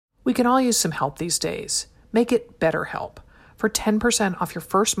We can all use some help these days. Make it BetterHelp. For 10% off your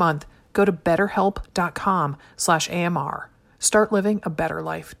first month, go to betterhelp.com/AMR. Start living a better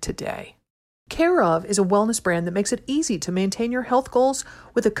life today. Care of is a wellness brand that makes it easy to maintain your health goals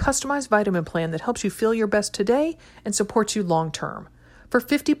with a customized vitamin plan that helps you feel your best today and supports you long term. For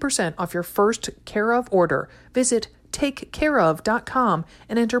 50% off your first Care of order, visit takecareof.com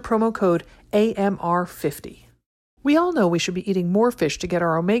and enter promo code AMR50. We all know we should be eating more fish to get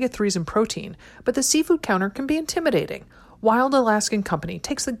our omega-3s and protein, but the seafood counter can be intimidating. Wild Alaskan Company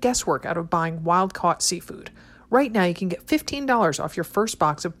takes the guesswork out of buying wild-caught seafood. Right now, you can get $15 off your first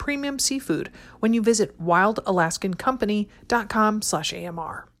box of premium seafood when you visit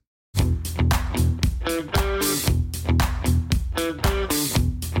wildalaskancompany.com/AMR.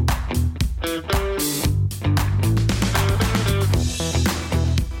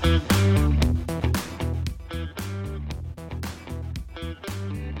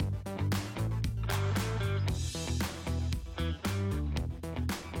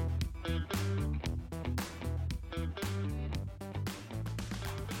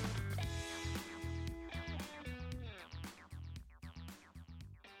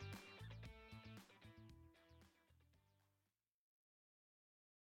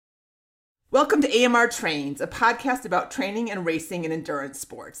 Welcome to AMR Trains, a podcast about training and racing in endurance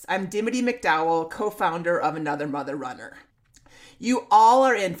sports. I'm Dimity McDowell, co-founder of Another Mother Runner. You all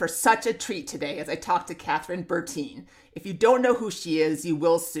are in for such a treat today as I talk to Catherine Bertine. If you don't know who she is, you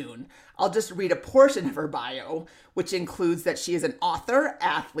will soon. I'll just read a portion of her bio, which includes that she is an author,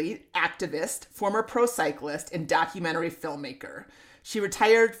 athlete, activist, former pro cyclist, and documentary filmmaker. She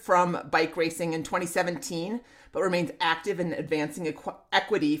retired from bike racing in 2017, but remains active in advancing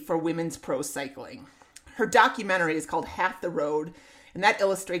equity for women's pro cycling. Her documentary is called Half the Road, and that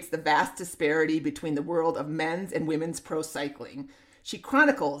illustrates the vast disparity between the world of men's and women's pro cycling. She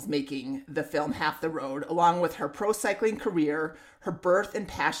chronicles making the film Half the Road, along with her pro cycling career, her birth and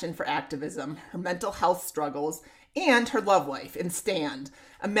passion for activism, her mental health struggles, and her love life in Stand,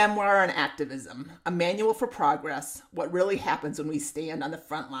 a memoir on activism, a manual for progress, what really happens when we stand on the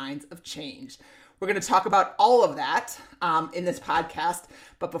front lines of change. We're going to talk about all of that in this podcast.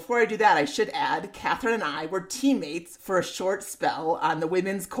 But before I do that, I should add, Catherine and I were teammates for a short spell on the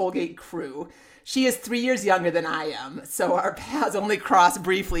women's Colgate crew. She is 3 years younger than I am, so our paths only crossed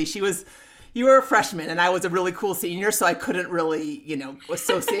briefly. You were a freshman, and I was a really cool senior, so I couldn't really,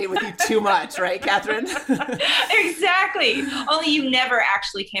 associate with you too much, right, Catherine? Exactly. Only you never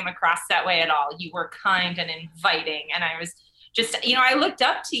actually came across that way at all. You were kind and inviting, and I was just, I looked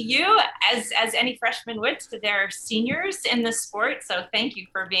up to you as any freshman would to their seniors in the sport. So thank you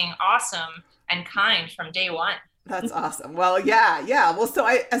for being awesome and kind from day one. That's awesome. Well, yeah. Well, so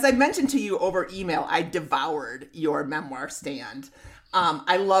as I mentioned to you over email, I devoured your memoir, Stand.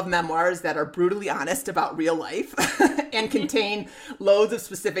 I love memoirs that are brutally honest about real life and contain loads of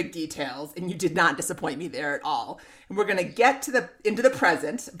specific details, and you did not disappoint me there at all. And we're going to get into the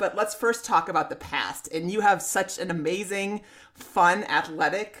present, but let's first talk about the past. And you have such an amazing, fun,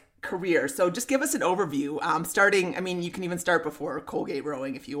 athletic career. So just give us an overview. You can even start before Colgate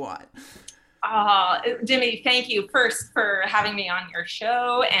rowing if you want. Dimmy, thank you first for having me on your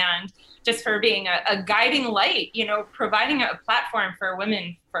show and just for being a guiding light, providing a platform for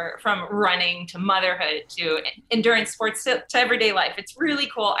women from running to motherhood to endurance sports to everyday life. It's really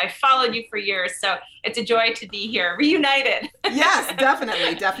cool. I followed you for years, so it's a joy to be here, reunited. Yes,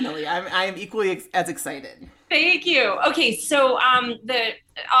 definitely. I am equally as excited. Thank you. Okay, so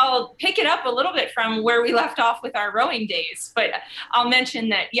I'll pick it up a little bit from where we left off with our rowing days, but I'll mention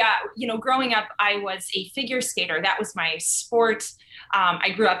that, growing up, I was a figure skater. That was my sport. I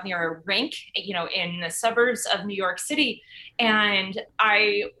grew up near a rink, in the suburbs of New York City, and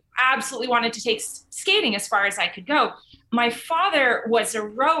I absolutely wanted to take skating as far as I could go. My father was a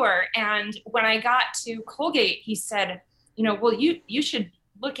rower, and when I got to Colgate, he said, well, you should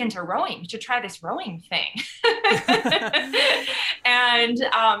look into rowing. You should try this rowing thing. And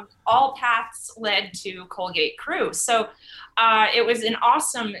all paths led to Colgate Crew. So it was an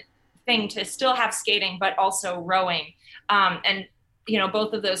awesome thing to still have skating, but also rowing. And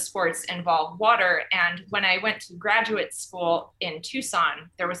both of those sports involve water. And when I went to graduate school in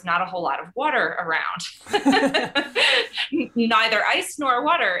Tucson, there was not a whole lot of water around, neither ice nor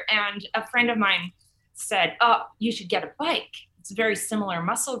water. And a friend of mine said, oh, you should get a bike. It's a very similar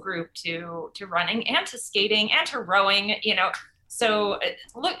muscle group to running and to skating and to rowing, So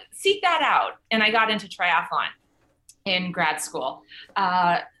seek that out. And I got into triathlon in grad school.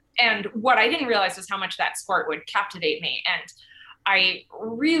 And what I didn't realize was how much that sport would captivate me. And I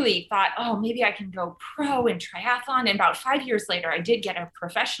really thought, oh, maybe I can go pro in triathlon. And about 5 years later, I did get a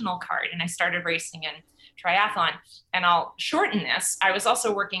professional card and I started racing in triathlon. And I'll shorten this. I was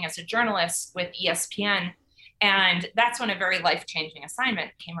also working as a journalist with ESPN. And that's when a very life-changing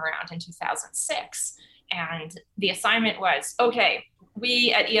assignment came around in 2006. And the assignment was, okay,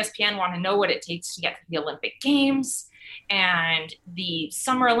 we at ESPN want to know what it takes to get to the Olympic Games. And the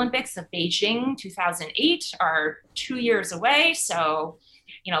Summer Olympics of Beijing 2008 are 2 years away. So,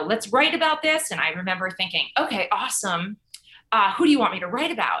 let's write about this. And I remember thinking, okay, awesome. Who do you want me to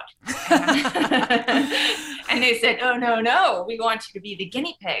write about? And they said, oh, no, we want you to be the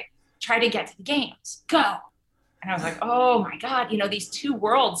guinea pig. Try to get to the games. Go. And I was like, oh my God, these two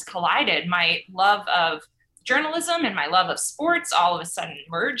worlds collided. My love of journalism and my love of sports all of a sudden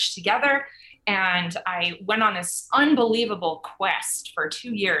merged together. And I went on this unbelievable quest for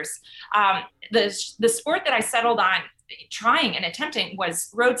 2 years. The sport that I settled on trying and attempting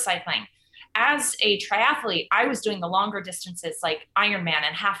was road cycling. As a triathlete, I was doing the longer distances like Ironman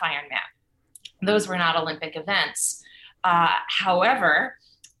and half Ironman. Those were not Olympic events. However,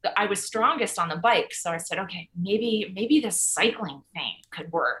 I was strongest on the bike. So I said, okay, maybe this cycling thing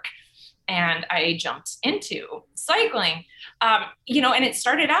could work. And I jumped into cycling, and it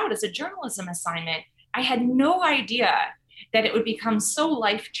started out as a journalism assignment. I had no idea that it would become so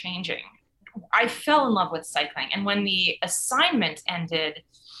life-changing. I fell in love with cycling. And when the assignment ended,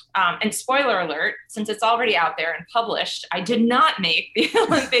 and spoiler alert, since it's already out there and published, I did not make the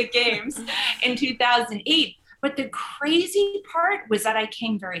Olympic Games in 2008. But the crazy part was that I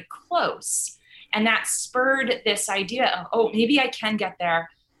came very close. And that spurred this idea of, oh, maybe I can get there.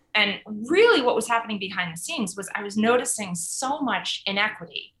 And really what was happening behind the scenes was I was noticing so much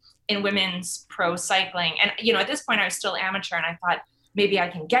inequity in women's pro cycling. And, at this point I was still amateur and I thought maybe I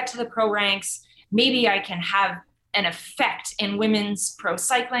can get to the pro ranks. Maybe I can have an effect in women's pro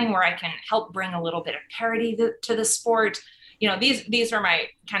cycling where I can help bring a little bit of parity to the sport. These were my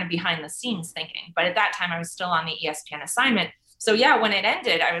kind of behind the scenes thinking. But at that time I was still on the ESPN assignment. So yeah, when it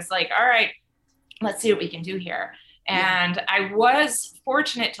ended, I was like, all right, let's see what we can do here. And I was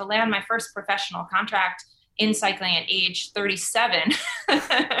fortunate to land my first professional contract in cycling at age 37,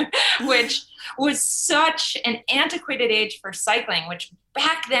 which was such an antiquated age for cycling, which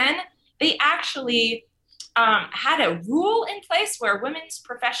back then they actually had a rule in place where women's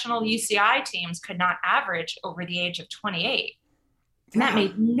professional UCI teams could not average over the age of 28. And that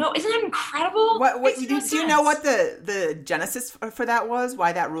made isn't that incredible? Do you know what the genesis for that was?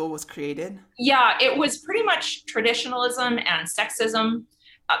 Why that rule was created? Yeah, it was pretty much traditionalism and sexism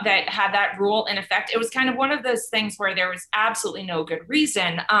that had that rule in effect. It was kind of one of those things where there was absolutely no good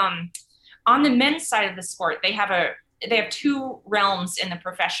reason. On the men's side of the sport, they have two realms in the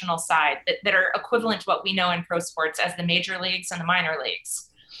professional side that are equivalent to what we know in pro sports as the major leagues and the minor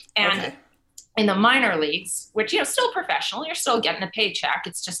leagues. And in the minor leagues, which, still professional, you're still getting a paycheck.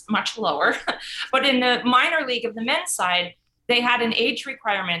 It's just much lower. But in the minor league of the men's side, they had an age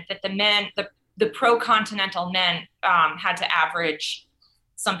requirement that the pro continental men had to average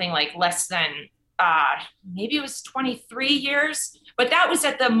something like less than, maybe it was 23 years. But that was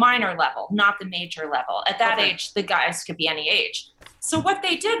at the minor level, not the major level. At that age, the guys could be any age. So what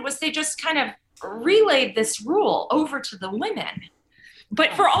they did was they just kind of relayed this rule over to the women.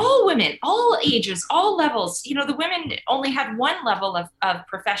 But for all women, all ages, all levels, the women only had one level of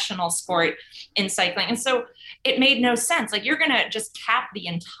professional sport in cycling. And so it made no sense. Like, you're going to just cap the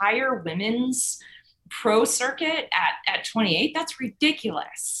entire women's pro circuit at 28. That's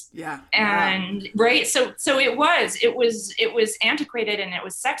ridiculous. Yeah. And right. So it was antiquated and it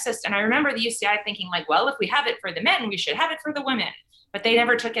was sexist. And I remember the UCI thinking like, well, if we have it for the men, we should have it for the women. But they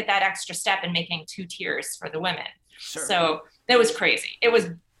never took it that extra step in making 2 tiers for the women. Sure. So that was crazy. It was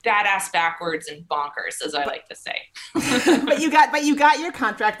badass backwards and bonkers, as I like to say. but you got your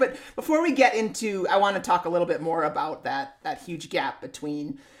contract. But before we get into, I want to talk a little bit more about that huge gap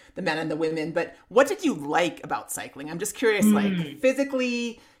between the men and the women. But what did you like about cycling? I'm just curious, like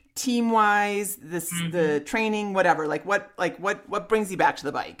physically, team wise, the training, whatever. What brings you back to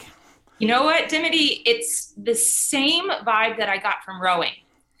the bike? You know what, Dimity? It's the same vibe that I got from rowing.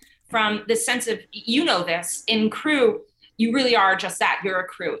 From the sense of, this, in crew, you really are just that. You're a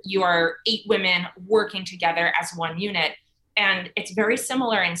crew. You are 8 women working together as one unit. And it's very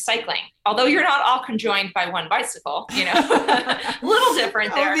similar in cycling. Although you're not all conjoined by one bicycle, a little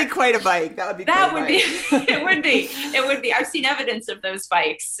different there. That would be quite a bike. It would be. I've seen evidence of those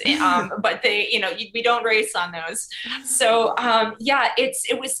bikes, but we don't race on those. So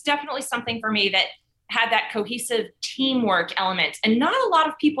it was definitely something for me that had that cohesive teamwork element. And not a lot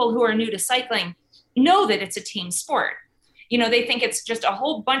of people who are new to cycling know that it's a team sport. they think it's just a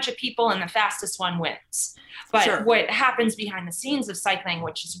whole bunch of people and the fastest one wins. But what happens behind the scenes of cycling,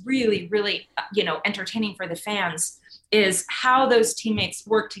 which is really, really, entertaining for the fans, is how those teammates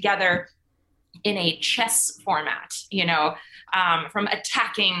work together in a chess format, from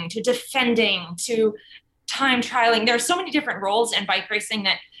attacking to defending to time trialing. There are so many different roles in bike racing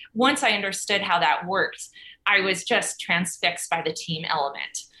that once I understood how that worked, I was just transfixed by the team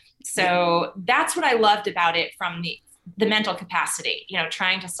element. So that's what I loved about it from the mental capacity,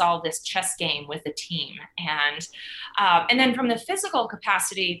 trying to solve this chess game with a team. And then from the physical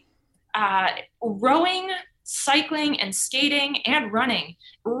capacity, rowing, cycling, and skating and running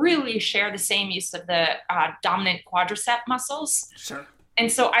really share the same use of the dominant quadricep muscles. Sure.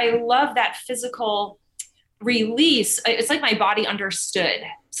 And so I love that physical release. It's like my body understood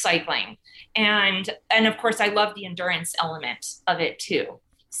cycling. And of course, I love the endurance element of it too.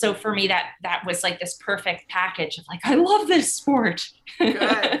 So for me, that was like this perfect package of like, I love this sport.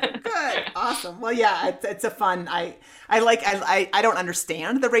 Good. Awesome. Well, yeah, it's a fun, I don't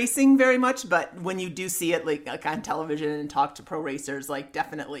understand the racing very much, but when you do see it like on television and talk to pro racers, like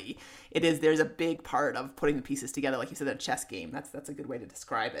definitely there's a big part of putting the pieces together. Like you said, a chess game. That's a good way to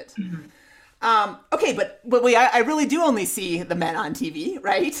describe it. Mm-hmm. Okay, but I really do only see the men on TV,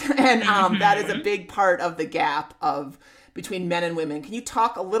 right? And that is a big part of the gap between men and women. Can you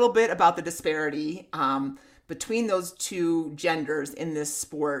talk a little bit about the disparity between those two genders in this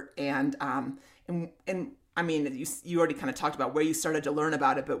sport? And I mean, you already kind of talked about where you started to learn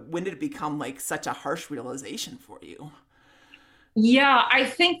about it, but when did it become like such a harsh realization for you? Yeah, I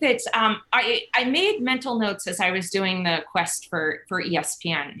think that I made mental notes as I was doing the quest for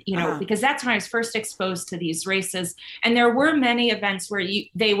ESPN, because that's when I was first exposed to these races. And there were many events where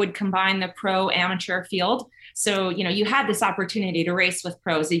they would combine the pro amateur field. So, you had this opportunity to race with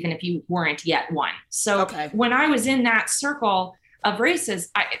pros, even if you weren't yet one. So when I was in that circle of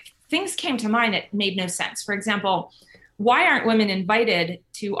races, things came to mind that made no sense. For example, why aren't women invited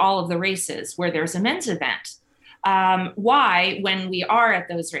to all of the races where there's a men's event? Why, when we are at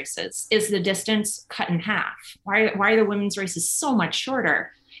those races, is the distance cut in half? Why are the women's races so much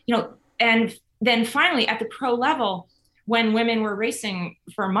shorter? And then finally at the pro level, when women were racing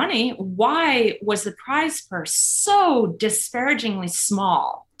for money, why was the prize purse so disparagingly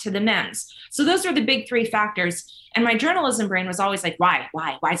small to the men's? So those are the big three factors. And my journalism brain was always like, why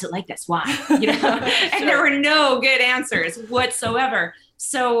is it like this? Why? And there were no good answers whatsoever.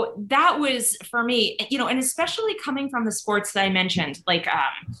 So that was for me, and especially coming from the sports that I mentioned, like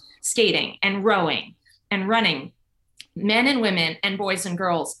skating and rowing and running, men and women and boys and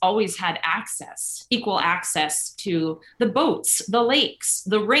girls always had equal access to the boats, the lakes,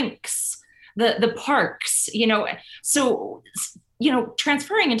 the rinks, the parks, So,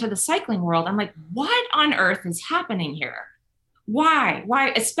 transferring into the cycling world, I'm like, what on earth is happening here? Why?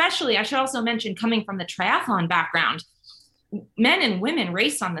 Especially, I should also mention, coming from the triathlon background, men and women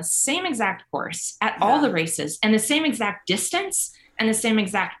race on the same exact course at all the races and the same exact distance and the same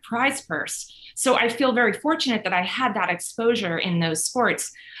exact prize purse. So I feel very fortunate that I had that exposure in those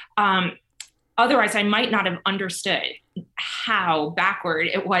sports. Otherwise, I might not have understood how backward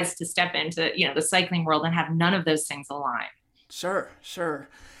it was to step into, the cycling world and have none of those things align. Sure.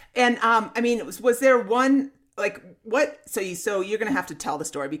 And was there one, like, what? So you're going to have to tell the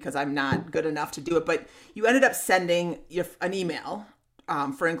story because I'm not good enough to do it. But you ended up sending an email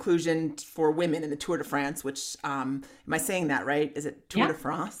for inclusion for women in the Tour de France, which am I saying that right? Is it Tour de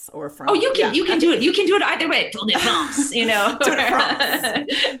France or France? Oh, you can do it. You can do it either way. Tour de France, Tour de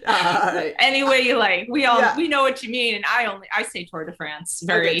France. Any way you like. We know what you mean, and I say Tour de France.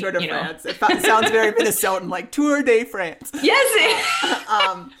 Very Tour de France. It sounds very Minnesotan, like Tour de France. Yes.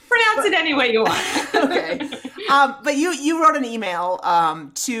 Pronounce it any way you want. Okay. But you wrote an email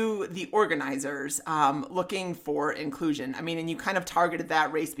to the organizers looking for inclusion. I mean, and you kind of targeted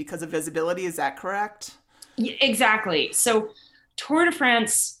that race because of visibility. Is that correct? Yeah, exactly. So Tour de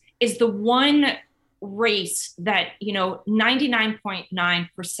France is the one race that,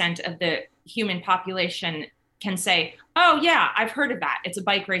 99.9% of the human population can say, oh yeah, I've heard of that. It's a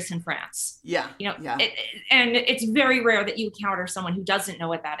bike race in France. Yeah. And it's very rare that you encounter someone who doesn't know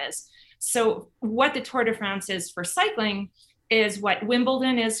what that is. So what the Tour de France is for cycling is what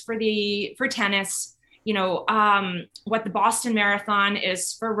Wimbledon is for tennis, what the Boston Marathon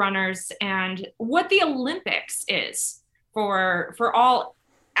is for runners, and what the Olympics is for all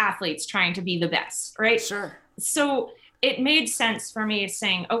athletes trying to be the best, right? Sure. So it made sense for me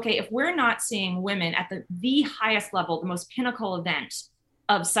saying, okay, if we're not seeing women at the highest level, the most pinnacle event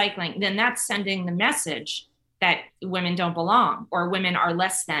of cycling, then that's sending the message that women don't belong or women are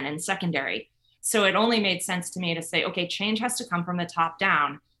less than and secondary. So it only made sense to me to say, okay, change has to come from the top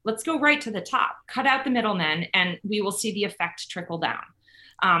down. Let's go right to the top, cut out the middlemen, and we will see the effect trickle down.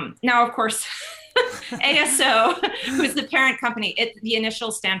 Now, of course, ASO, who is the parent company, the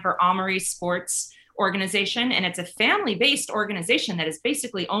initials stand for Amaury Sports Organization, and it's a family-based organization that has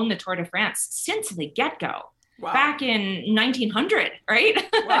basically owned the Tour de France since the get-go. Wow. Back in 1900, right?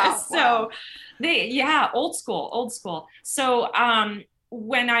 Wow. So old school. So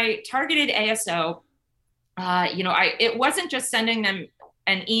when I targeted ASO, it wasn't just sending them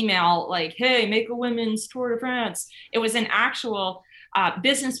an email like, hey, make a women's Tour de France. It was an actual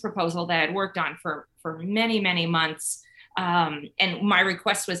business proposal that I had worked on for many, many months. And my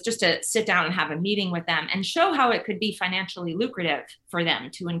request was just to sit down and have a meeting with them and show how it could be financially lucrative for them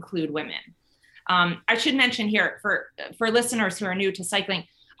to include women. I should mention here for listeners who are new to cycling,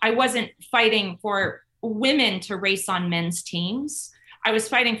 I wasn't fighting for women to race on men's teams. I was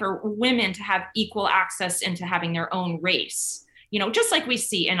fighting for women to have equal access into having their own race. Just like we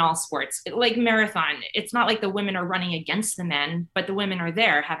see in all sports, like marathon, it's not like the women are running against the men, but the women are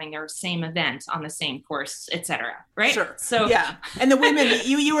there having their same event on the same course, et cetera. Right. Sure. So, yeah. And the women,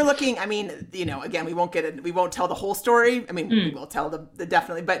 you were looking, I mean, again, we won't tell the whole story. I mean, we will tell the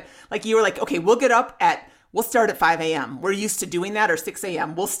definitely, but like, you were like, okay, we'll start at 5 a.m. We're used to doing that, or 6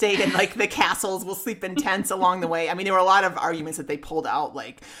 a.m. We'll stay in like the castles. We'll sleep in tents along the way. I mean, there were a lot of arguments that they pulled out,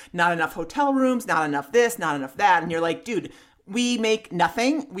 like not enough hotel rooms, not enough this, not enough that. And you're like, dude, we make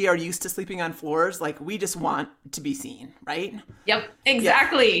nothing. We are used to sleeping on floors. Like, we just want to be seen, right? Yep,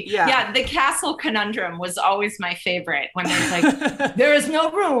 exactly. Yeah. The castle conundrum was always my favorite, when there's like, there is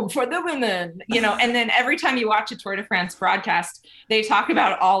no room for the women, and then every time you watch a Tour de France broadcast, they talk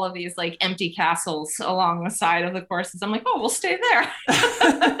about all of these like empty castles along the side of the courses. I'm like, oh, we'll stay there.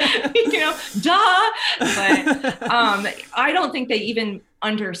 Duh. But I don't think they even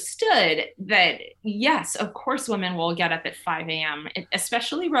understood that, yes, of course, women will get up at 5 a.m.,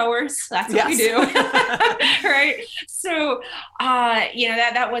 especially rowers. That's what we do. Right. So,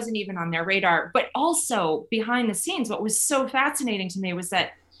 that wasn't even on their radar. But also behind the scenes, what was so fascinating to me was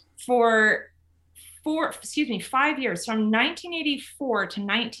that for 5 years, from 1984 to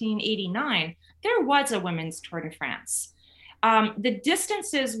 1989, there was a women's Tour de France. The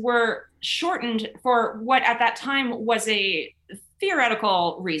distances were shortened for what at that time was a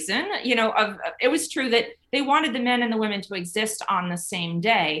theoretical reason. It was true that they wanted the men and the women to exist on the same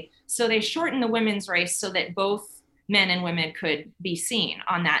day. So they shortened the women's race so that both men and women could be seen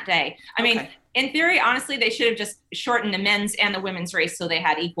on that day. I mean, in theory, honestly, they should have just shortened the men's and the women's race so they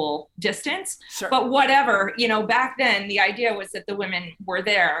had equal distance. Sure. But whatever, back then the idea was that the women were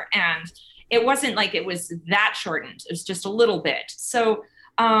there, and it wasn't like it was that shortened. It was just a little bit. So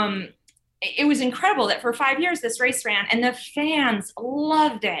it was incredible that for 5 years this race ran, and the fans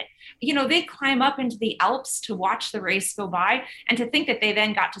loved it. They climb up into the Alps to watch the race go by, and to think that they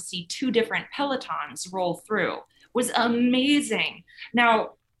then got to see two different pelotons roll through was amazing.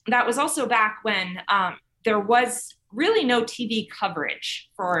 Now, that was also back when there was really no TV coverage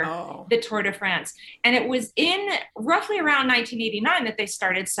for the Tour de France. And it was in roughly around 1989 that they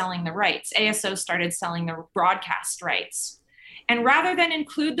started selling the rights. ASO started selling the broadcast rights. And rather than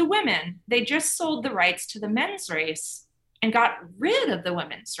include the women, they just sold the rights to the men's race and got rid of the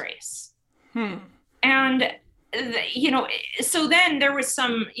women's race. And, so then there was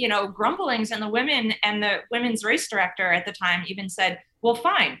some, grumblings, and the women and the women's race director at the time even said, well,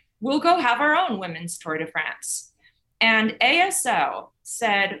 fine, we'll go have our own women's Tour de France. And ASO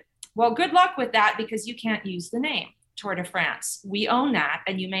said, well, good luck with that, because you can't use the name Tour de France. We own that,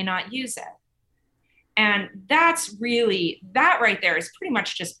 and you may not use it. And that right there is pretty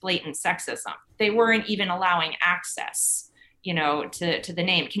much just blatant sexism. They weren't even allowing access, to the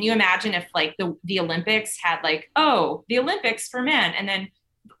name. Can you imagine if like the Olympics had like, the Olympics for men, and then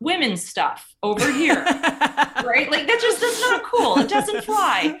women's stuff over here, right? Like that's not cool. It doesn't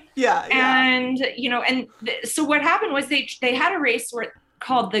fly. Yeah. And, so what happened was they had a race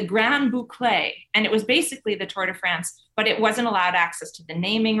called the Grand Boucle, and it was basically the Tour de France, but it wasn't allowed access to the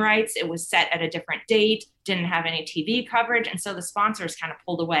naming rights. It was set at a different date, didn't have any TV coverage. And so the sponsors kind of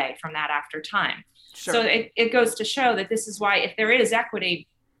pulled away from that after time. Sure. So it goes to show that this is why, if there is equity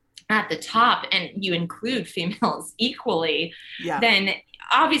at the top and you include females equally, then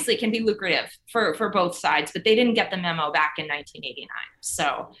obviously it can be lucrative for both sides, but they didn't get the memo back in 1989.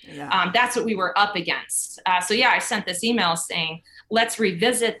 So that's what we were up against. I sent this email saying, let's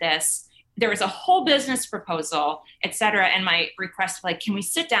revisit this. There was a whole business proposal, et cetera. And my request, like, can we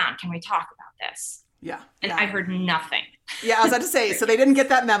sit down? Can we talk about this? Yeah. And I heard nothing. Yeah, I was about to say, so they didn't get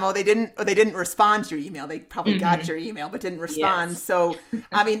that memo. They didn't respond to your email. They probably got your email, but didn't respond. Yes. So,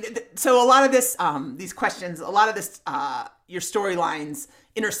 I mean, so a lot of this, these questions, a lot of this, your storylines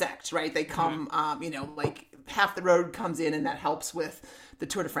intersect, right? They come, like half the road comes in, and that helps with the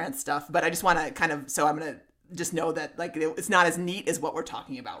Tour de France stuff. But I just want to kind of, so I'm going to just know that like it's not as neat as what we're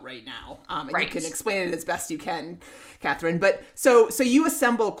talking about right now. And right. You can explain it as best you can, Catherine. But so you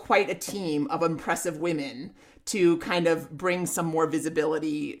assemble quite a team of impressive women to kind of bring some more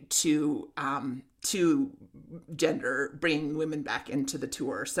visibility to gender, bringing women back into the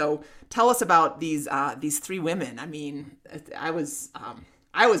Tour. So tell us about these three women. I mean, I was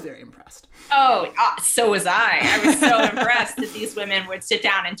very impressed. Oh, so was I. I was so impressed that these women would sit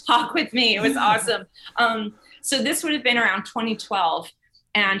down and talk with me. It was awesome. So this would have been around 2012,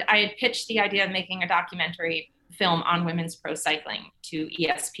 and I had pitched the idea of making a documentary film on women's pro cycling to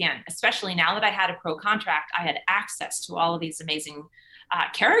ESPN, especially now that I had a pro contract. I had access to all of these amazing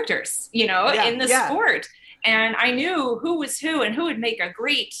characters, in the sport. And I knew who was who and who would make a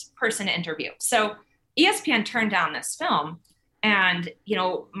great person to interview. So ESPN turned down this film. And,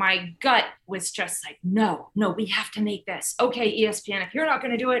 my gut was just like, no, we have to make this. Okay, ESPN, if you're not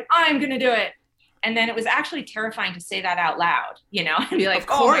going to do it, I'm going to do it. And then it was actually terrifying to say that out loud, and be like,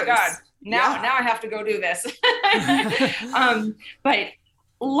 oh my God, now I have to go do this. But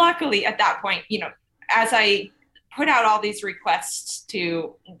luckily at that point, as I put out all these requests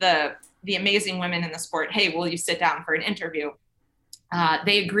to the amazing women in the sport, hey, will you sit down for an interview?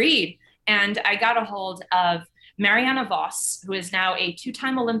 They agreed. And I got a hold of Marianne Vos, who is now a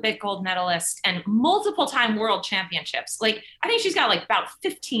 2-time Olympic gold medalist and multiple-time world championships. Like, I think she's got like about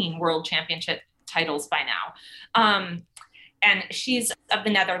 15 world championship titles by now. And she's of the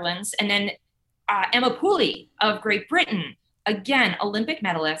Netherlands. And then Emma Pooley of Great Britain, again, Olympic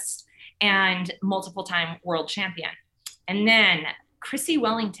medalist and multiple-time world champion. And then Chrissy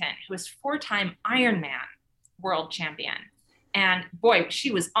Wellington, who is 4-time Ironman world champion. And boy, she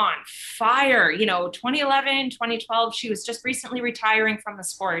was on fire, 2011, 2012, she was just recently retiring from the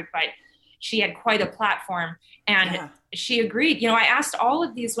sport, but she had quite a platform. And she agreed. I asked all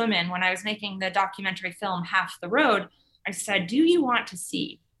of these women when I was making the documentary film, Half the Road, I said, do you want to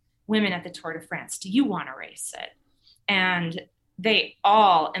see women at the Tour de France? Do you want to race it? And they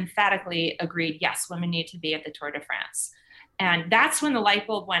all emphatically agreed, yes, women need to be at the Tour de France. And that's when the light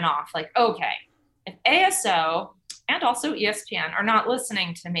bulb went off. Like, okay, if ASO and also ESPN are not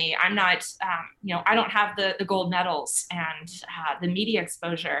listening to me, I'm not, I don't have the gold medals and the media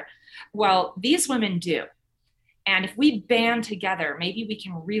exposure. Well, these women do. And if we band together, maybe we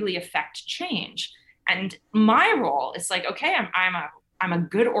can really affect change. And my role is like, okay, I'm a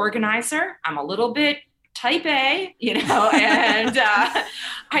good organizer. I'm a little bit type A, and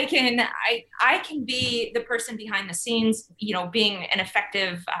I can be the person behind the scenes, being an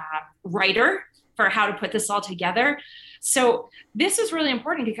effective writer for how to put this all together. So this is really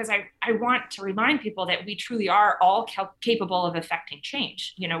important because I want to remind people that we truly are all capable of affecting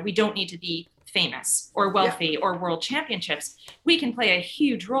change. We don't need to be famous or wealthy or world championships. We can play a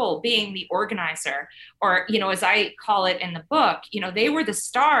huge role being the organizer, or, as I call it in the book, they were the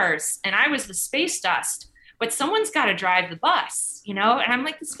stars and I was the space dust. But someone's got to drive the bus, and I'm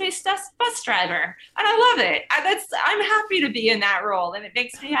like the space dust bus driver, and I love it. I'm happy to be in that role, and it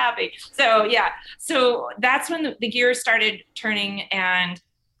makes me happy. So so that's when the gears started turning, and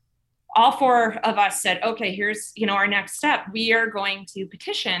all 4 of us said, okay, here's our next step. We are going to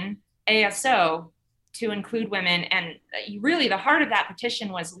petition ASO to include women, and really the heart of that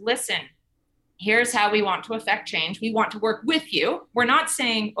petition was, listen, here's how we want to affect change. We want to work with you. We're not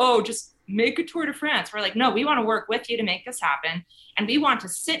saying, oh, just make a Tour de France. We're like, no, we want to work with you to make this happen. And we want to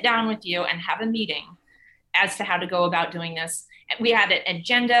sit down with you and have a meeting as to how to go about doing this. And we had an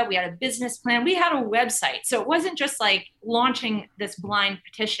agenda, we had a business plan, we had a website. So it wasn't just like launching this blind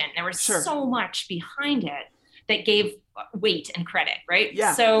petition. There was so much behind it that gave weight and credit, right?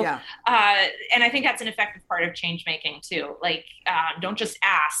 And I think that's an effective part of change making too. Like, don't just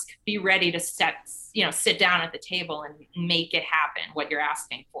ask, be ready to sit down at the table and make it happen, what you're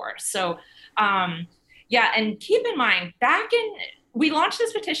asking for. So, and keep in mind, we launched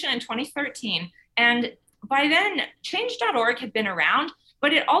this petition in 2013, and by then change.org had been around,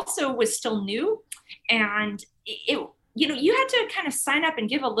 but it also was still new. And you had to kind of sign up and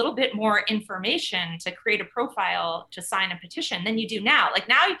give a little bit more information to create a profile to sign a petition than you do now. Like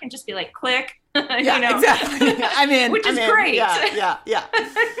now you can just be like, click, exactly. I'm in, which is great. Yeah.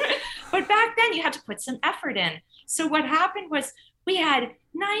 But back then you had to put some effort in. So what happened was we had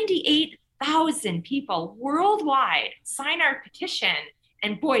 98,000 people worldwide sign our petition.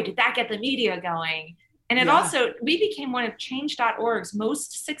 And boy, did that get the media going. And it also, we became one of change.org's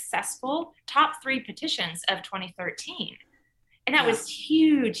most successful top 3 petitions of 2013. And that was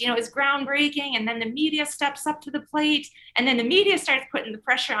huge. It was groundbreaking. And then the media steps up to the plate. And then the media starts putting the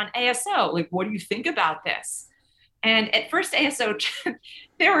pressure on ASO. Like, what do you think about this? And at first, ASO,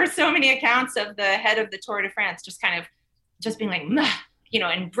 there were so many accounts of the head of the Tour de France just being like,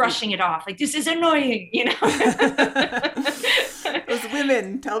 and brushing it off. Like, this is annoying, Those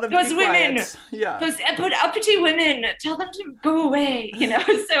women, tell them those to be women, quiet. Yeah. Those uppity women, tell them to go away,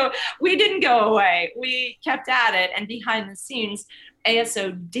 So we didn't go away. We kept at it. And behind the scenes,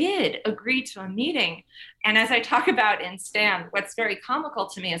 ASO did agree to a meeting. And as I talk about in Stand, what's very comical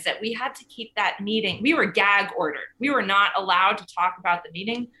to me is that we had to keep that meeting. We were gag ordered. We were not allowed to talk about the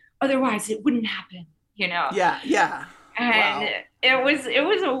meeting. Otherwise, it wouldn't happen, Yeah. And it was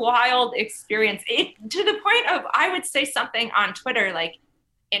a wild experience, to the point of, I would say something on Twitter like,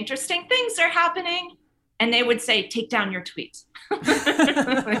 interesting things are happening, and they would say, take down your tweet.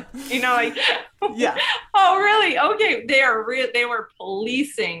 Yeah. Oh, really? Okay. They were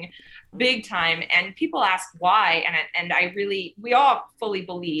policing big time, and people ask why, and we all fully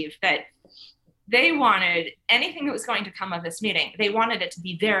believe that they wanted anything that was going to come of this meeting. They wanted it to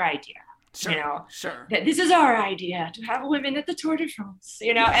be their idea. Sure. That this is our idea to have women at the Tour de France,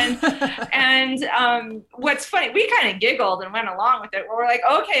 and what's funny, we kind of giggled and went along with it. We're like,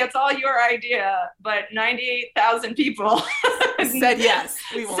 okay, it's all your idea, but 98,000 people said yes.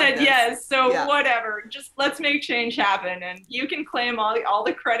 We said yes. So whatever, just let's make change happen, and you can claim all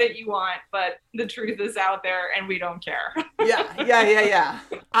the credit you want, but the truth is out there, and we don't care. Yeah.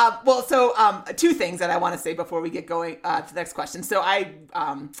 Well, so 2 things that I want to say before we get going to the next question. So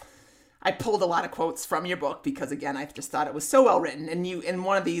I pulled a lot of quotes from your book because, again, I just thought it was so well written. And in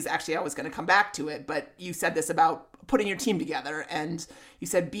one of these, actually, I was going to come back to it, but you said this about putting your team together. And you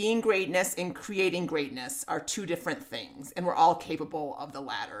said being greatness and creating greatness are 2 different things, and we're all capable of the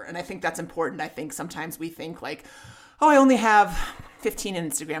latter. And I think that's important. I think sometimes we think like, oh, I only have 15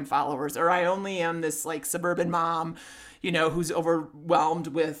 Instagram followers, or I only am this like suburban mom, who's overwhelmed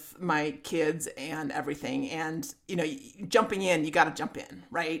with my kids and everything. And, jumping in, you got to jump in,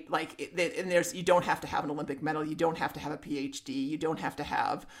 right? Like, you don't have to have an Olympic medal. You don't have to have a PhD. You don't have to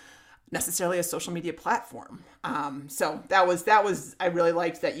have necessarily a social media platform. So that was, I really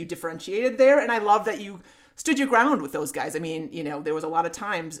liked that you differentiated there. And I love that you stood your ground with those guys. I mean, there was a lot of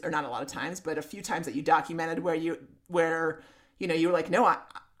times, or not a lot of times, but a few times that you documented where you were like, no,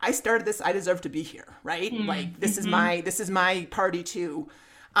 I started this. I deserve to be here, right? Like, this is my party too.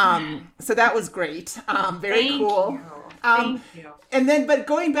 So that was great. Very cool. Thank you. And then, but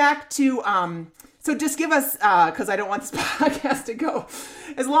going back to, so just give us, cause I don't want this podcast to go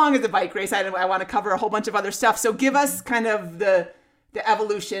as long as the bike race. I want to cover a whole bunch of other stuff. So give us kind of the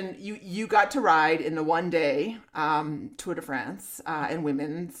evolution. You got to ride in the one day Tour de France in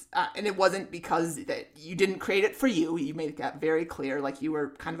women's, and it wasn't because that you didn't create it for you. You made that very clear. Like, you were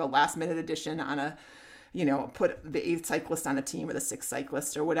kind of a last minute addition on a, put the 8th cyclist on a team or the 6th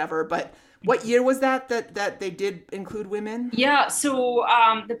cyclist or whatever. But what year was that they did include women? Yeah, so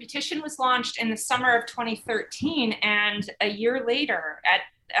the petition was launched in the summer of 2013, and a year later,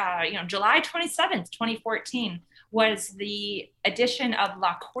 at July 27th, 2014. Was the edition of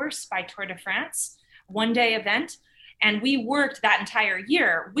La Course by Tour de France, one-day event. And we worked that entire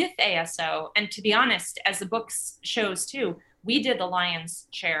year with ASO. And to be honest, as the book shows too, we did the lion's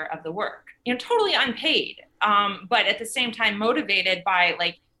share of the work, totally unpaid, but at the same time motivated by,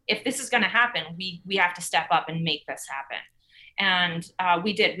 like, if this is going to happen, we have to step up and make this happen. And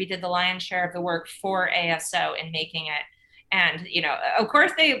we did the lion's share of the work for ASO in making it. And, of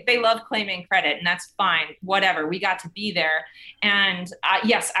course, they love claiming credit, and that's fine. Whatever. We got to be there. And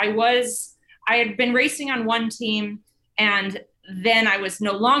yes, I had been racing on one team, and then I was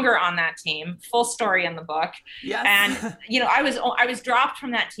no longer on that team. Full story in the book. Yes. And, I was dropped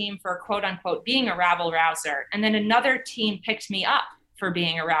from that team for, quote unquote, being a rabble rouser. And then another team picked me up for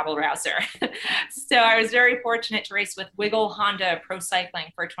being a rabble rouser. So I was very fortunate to race with Wiggle Honda Pro Cycling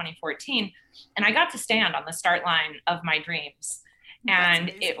for 2014. And I got to stand on the start line of my dreams.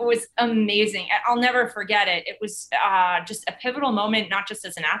 And it was amazing. I'll never forget it. It was just a pivotal moment, not just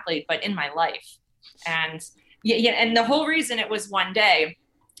as an athlete, but in my life. And and the whole reason it was one day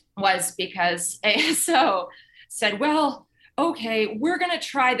was because ASO said, well, okay, we're going to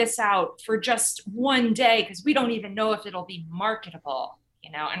try this out for just one day because we don't even know if it'll be marketable,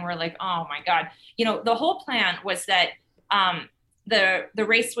 and we're like, oh my God. The whole plan was that the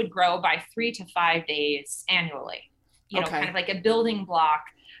race would grow by 3 to 5 days annually, kind of like a building block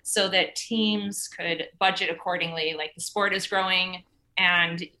so that teams could budget accordingly. Like, the sport is growing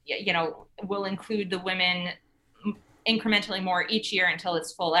and, we'll include the women incrementally more each year until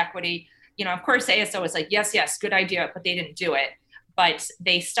it's full equity. Of course, ASO was like, yes, good idea, but they didn't do it. But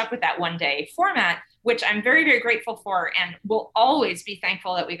they stuck with that one-day format, which I'm very, very grateful for, and will always be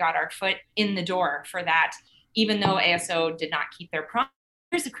thankful that we got our foot in the door for that, even though ASO did not keep their promise.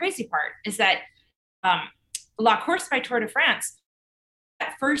 Here's the crazy part, is that La Course by Tour de France,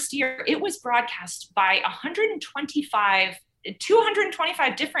 that first year, it was broadcast by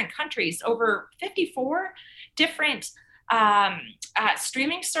 225 different countries, over 54 different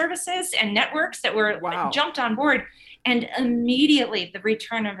streaming services and networks that were jumped on board. And immediately the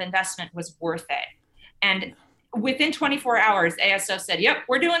return of investment was worth it. And within 24 hours, ASO said, yep,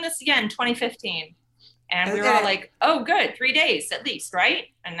 we're doing this again, 2015. And we were all like, oh, good, 3 days at least, right?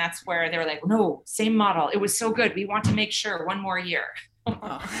 And that's where they were like, no, same model. It was so good. We want to make sure one more year.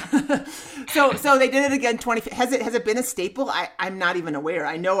 So they did it again. Has it been a staple? I'm not even aware.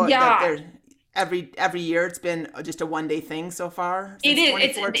 I know that there's every year it's been just a one-day thing so far. It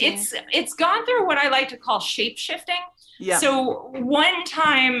is. It's gone through what I like to call shape shifting. Yeah. So one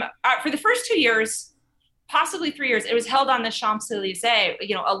time for the first 2 years, possibly 3 years, it was held on the Champs-Élysées,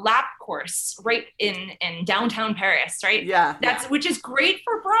 a lap course right in downtown Paris, right? Yeah. Which is great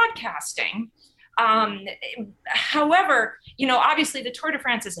for broadcasting. However, obviously the Tour de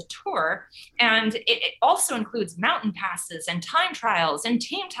France is a tour, and it also includes mountain passes and time trials and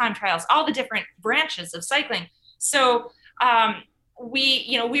team time trials, all the different branches of cycling. So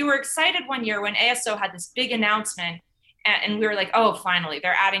we were excited one year when ASO had this big announcement, and we were like, oh, finally,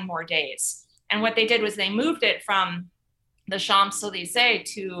 they're adding more days. And what they did was they moved it from the Champs-Élysées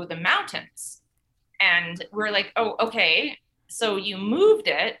to the mountains. And we're like, oh, okay, so you moved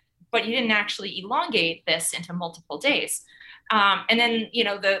it, but you didn't actually elongate this into multiple days. And then,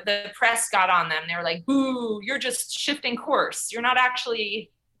 the press got on them. They were like, boo, you're just shifting course. You're not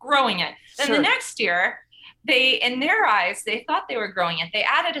actually growing it. Then the next year, in their eyes, they thought they were growing it. They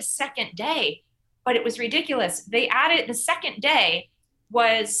added a second day, but it was ridiculous. The second day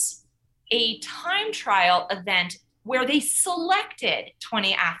was a time trial event where they selected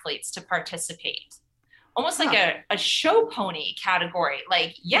 20 athletes to participate. Almost like a show pony category.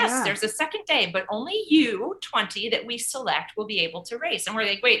 Like, there's a second day, but only you, 20 that we select, will be able to race. And we're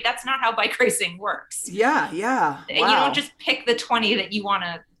like, wait, that's not how bike racing works. Yeah. Wow. You don't just pick the 20 that you want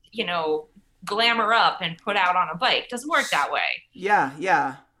to, glamour up and put out on a bike. It doesn't work that way.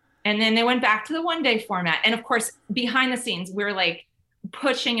 Yeah. And then they went back to the one-day format. And of course, behind the scenes, we're like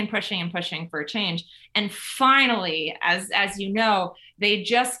pushing for a change. And finally, as you know, they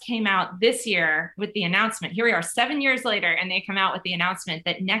just came out this year with the announcement. Here we are 7 years later, and they come out with the announcement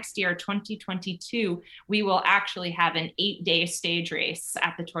that next year, 2022, we will actually have an 8-day stage race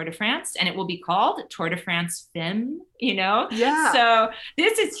at the Tour de France, and it will be called Tour de France Femme, Yeah. So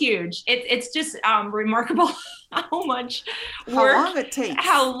this is huge. It's just remarkable how much work.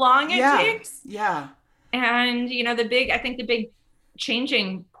 How long it takes. Yeah. And, the big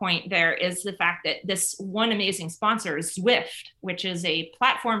changing point there is the fact that this one amazing sponsor, Zwift, which is a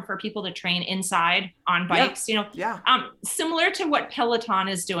platform for people to train inside on bikes, similar to what Peloton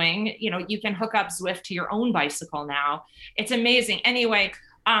is doing. You can hook up Zwift to your own bicycle now. It's amazing. Anyway,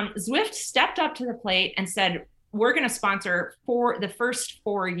 Zwift stepped up to the plate and said, we're going to sponsor for the first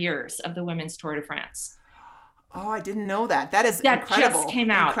 4 years of the Women's Tour de France. Oh, I didn't know that. That just came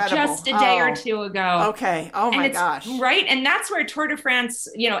out just a day or two ago. Okay. Oh my gosh. Right. And that's where Tour de France,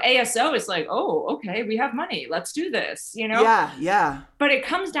 ASO is like, oh, okay, we have money. Let's do this, Yeah. But it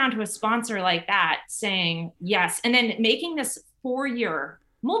comes down to a sponsor like that saying yes. And then making this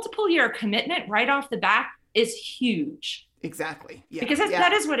multiple year commitment right off the bat is huge. Exactly. Yeah. Because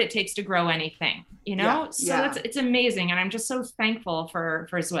that is what it takes to grow anything, So it's amazing. And I'm just so thankful for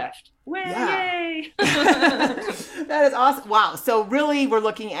Zwift. Yay! That is awesome. Wow. So really we're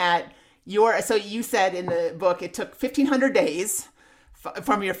looking at so you said in the book, it took 1,500 days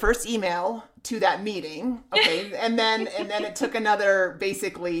from your first email to that meeting. Okay. and then it took another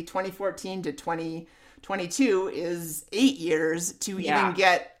basically 2014 to 2022 is 8 years to even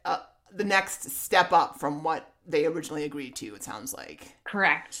get the next step up from what they originally agreed to, it sounds like.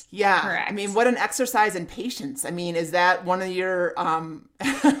 Correct. Yeah. Correct. I mean, what an exercise in patience. I mean, is that one of your,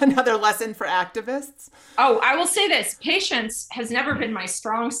 another lesson for activists? Oh, I will say this. Patience has never been my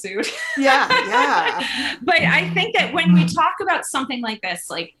strong suit. Yeah. But I think that when we talk about something like this,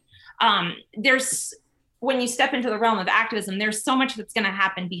 when you step into the realm of activism, there's so much that's going to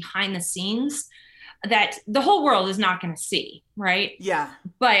happen behind the scenes that the whole world is not going to see, right? Yeah.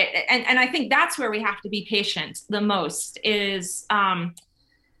 But, and I think that's where we have to be patient the most is,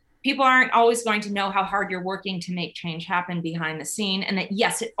 people aren't always going to know how hard you're working to make change happen behind the scene. And that,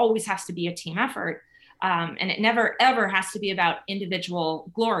 yes, it always has to be a team effort. And it never, ever has to be about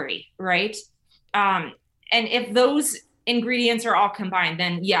individual glory, right? And if those ingredients are all combined,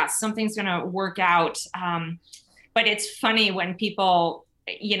 then yes, something's going to work out. But it's funny when people,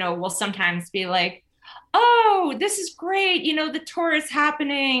 will sometimes be like, oh, this is great. The tour is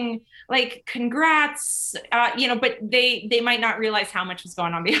happening. Like, congrats. But they might not realize how much was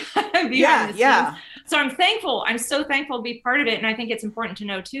going on behind the scenes. So I'm thankful. I'm so thankful to be part of it. And I think it's important to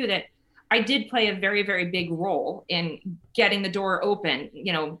know too, that I did play a very, very big role in getting the door open,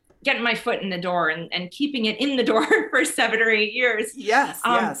 getting my foot in the door and keeping it in the door for 7 or 8 years.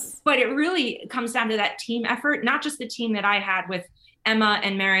 Yes. But it really comes down to that team effort, not just the team that I had with Emma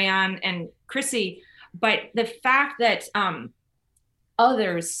and Marianne and Chrissy, but the fact that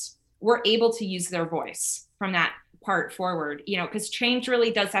others were able to use their voice from that part forward, because change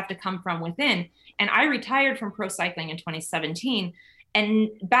really does have to come from within. And I retired from pro cycling in 2017. And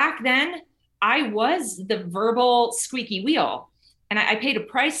back then I was the verbal squeaky wheel. And I paid a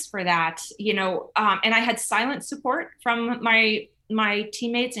price for that, and I had silent support from my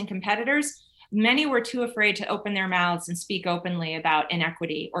teammates and competitors. Many were too afraid to open their mouths and speak openly about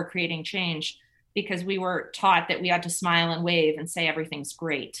inequity or creating change, because we were taught that we had to smile and wave and say everything's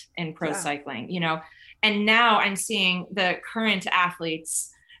great in pro cycling, And now I'm seeing the current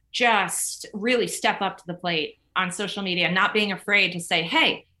athletes just really step up to the plate on social media, not being afraid to say,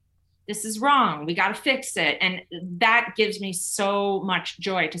 hey, this is wrong. We got to fix it. And that gives me so much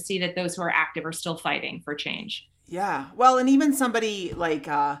joy to see that those who are active are still fighting for change. Yeah. Well, and even somebody like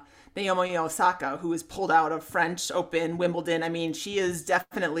Naomi Osaka, who was pulled out of French Open, Wimbledon. I mean, she is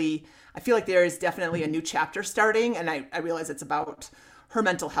definitely, I feel like there is definitely a new chapter starting. And I realize it's about her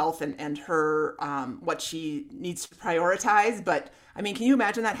mental health and her, what she needs to prioritize. But I mean, can you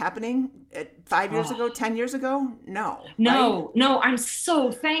imagine that happening 5 years ago, 10 years ago? No. I'm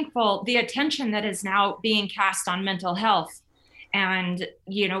so thankful. The attention that is now being cast on mental health. And,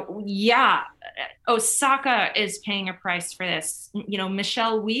 Osaka is paying a price for this.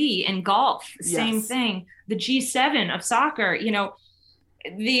 Michelle Wie in golf, same thing. The G7 of soccer,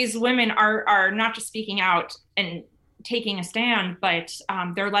 these women are not just speaking out and taking a stand, but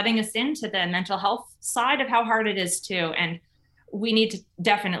they're letting us into the mental health side of how hard it is too. And we need to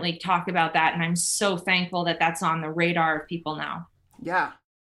definitely talk about that. And I'm so thankful that that's on the radar of people now. Yeah.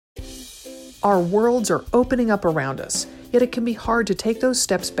 Our worlds are opening up around us, yet it can be hard to take those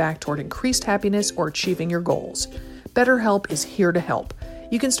steps back toward increased happiness or achieving your goals. BetterHelp is here to help.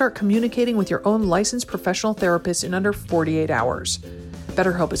 You can start communicating with your own licensed professional therapist in under 48 hours.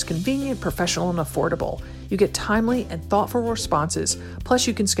 BetterHelp is convenient, professional, and affordable. You get timely and thoughtful responses, plus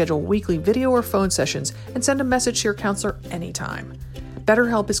you can schedule weekly video or phone sessions and send a message to your counselor anytime.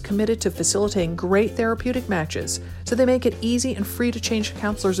 BetterHelp is committed to facilitating great therapeutic matches, so they make it easy and free to change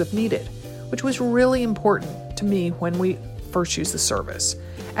counselors if needed, which was really important to me when we first used the service,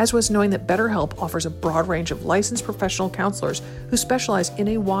 as was knowing that BetterHelp offers a broad range of licensed professional counselors who specialize in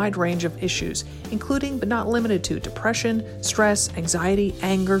a wide range of issues, including but not limited to depression, stress, anxiety,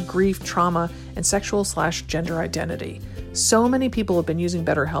 anger, grief, trauma, and sexual/gender identity. So many people have been using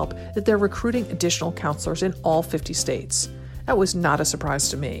BetterHelp that they're recruiting additional counselors in all 50 states. That was not a surprise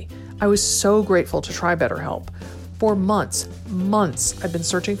to me. I was so grateful to try BetterHelp. For months, I've been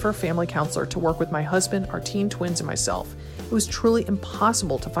searching for a family counselor to work with my husband, our teen twins, and myself. It was truly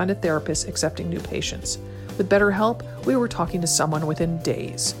impossible to find a therapist accepting new patients. With BetterHelp, we were talking to someone within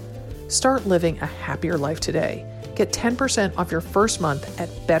days. Start living a happier life today. Get 10% off your first month at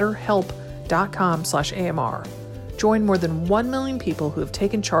betterhelp.com/AMR. Join more than 1 million people who have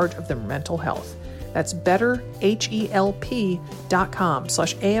taken charge of their mental health. That's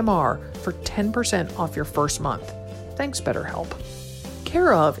betterhelp.com/AMR for 10% off your first month. Thanks, BetterHelp.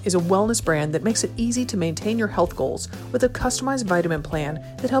 Care Of is a wellness brand that makes it easy to maintain your health goals with a customized vitamin plan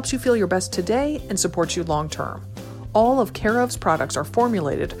that helps you feel your best today and supports you long term. All of Care Of's products are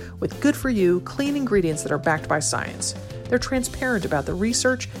formulated with good-for-you, clean ingredients that are backed by science. They're transparent about the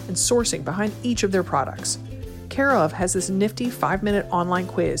research and sourcing behind each of their products. Care Of has this nifty 5-minute online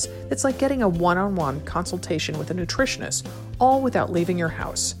quiz that's like getting a one-on-one consultation with a nutritionist, all without leaving your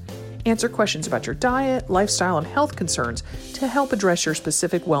house. Answer questions about your diet, lifestyle, and health concerns to help address your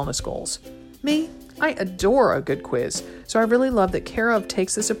specific wellness goals. Me, I adore a good quiz, so I really love that Care Of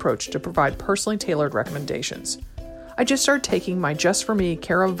takes this approach to provide personally tailored recommendations. I just started taking my Just For Me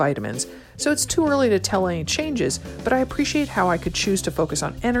Care Of vitamins, so it's too early to tell any changes, but I appreciate how I could choose to focus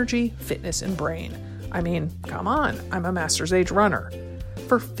on energy, fitness, and brain. I mean, come on, I'm a master's age runner.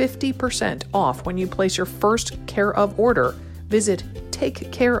 For 50% off when you place your first Care Of order, visit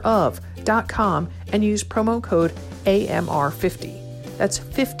takecareof.com and use promo code AMR50. That's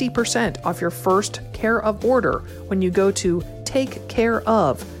 50% off your first Care of order when you go to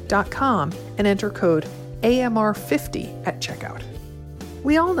takecareof.com and enter code AMR50 at checkout.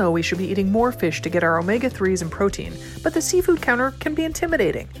 We all know we should be eating more fish to get our omega-3s and protein, but the seafood counter can be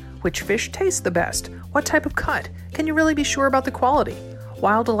intimidating. Which fish tastes the best? What type of cut? Can you really be sure about the quality?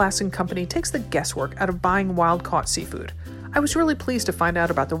 Wild Alaskan Company takes the guesswork out of buying wild-caught seafood. I was really pleased to find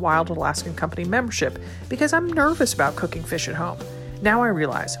out about the Wild Alaskan Company membership because I'm nervous about cooking fish at home. Now I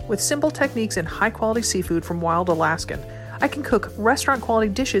realize, with simple techniques and high-quality seafood from Wild Alaskan, I can cook restaurant-quality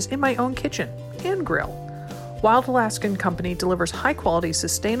dishes in my own kitchen and grill. Wild Alaskan Company delivers high-quality,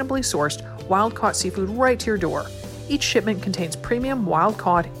 sustainably sourced, wild-caught seafood right to your door. Each shipment contains premium,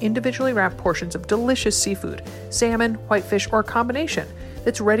 wild-caught, individually wrapped portions of delicious seafood, salmon, whitefish, or a combination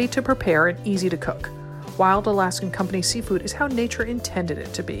that's ready to prepare and easy to cook. Wild Alaskan Company seafood is how nature intended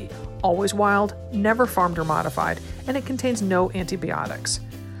it to be. Always wild, never farmed or modified, and it contains no antibiotics.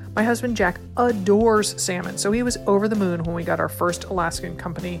 My husband Jack adores salmon, so he was over the moon when we got our first Alaskan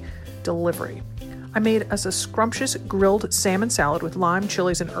Company delivery. I made us a scrumptious grilled salmon salad with lime,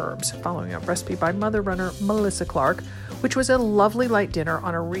 chilies, and herbs, following a recipe by mother runner Melissa Clark, which was a lovely light dinner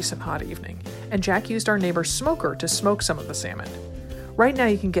on a recent hot evening, and Jack used our neighbor's smoker to smoke some of the salmon. Right now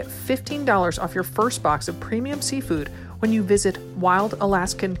you can get $15 off your first box of premium seafood when you visit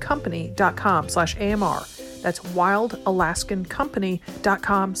wildalaskancompany.com/AMR. That's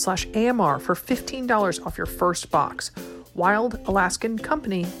wildalaskancompany.com/AMR for $15 off your first box.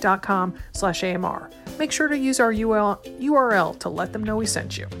 wildalaskancompany.com/AMR. Make sure to use our URL to let them know we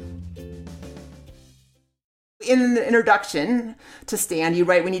sent you. In the introduction to Stand, you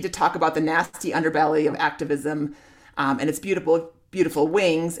write, we need to talk about the nasty underbelly of activism and its beautiful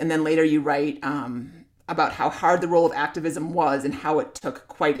wings. And then later you write about how hard the role of activism was and how it took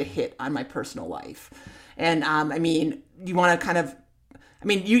quite a hit on my personal life. And you want to kind of,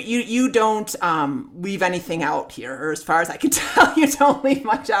 you don't leave anything out here, or as far as I can tell, you don't leave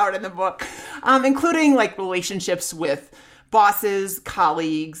much out in the book, including like relationships with bosses,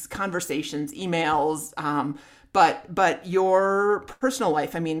 colleagues, conversations, emails, but your personal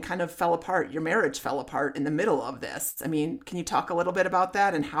life, kind of fell apart. Your marriage fell apart in the middle of this. Can you talk a little bit about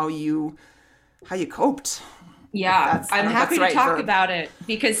that and how you coped? Yeah, I'm happy to talk about it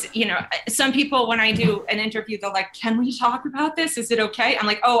because, some people, when I do an interview, they're like, can we talk about this? Is it okay? I'm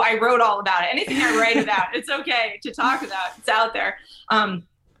like, oh, I wrote all about it. Anything I write about, it's okay to talk about. It's out there.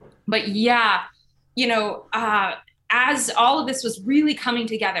 But yeah, as all of this was really coming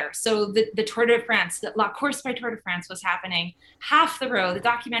together, so the Tour de France, the La Course by Tour de France was happening. Half the Row, the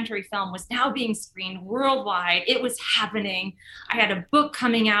documentary film, was now being screened worldwide. It was happening. I had a book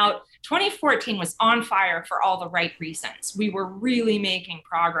coming out. 2014 was on fire for all the right reasons. We were really making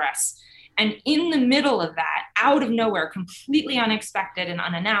progress. And in the middle of that, out of nowhere, completely unexpected and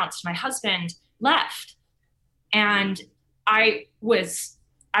unannounced, my husband left. And I was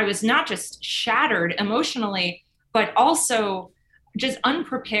not just shattered emotionally, but also just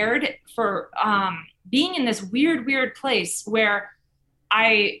unprepared for being in this weird place where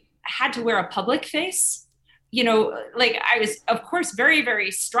I had to wear a public face. I was, of course, very,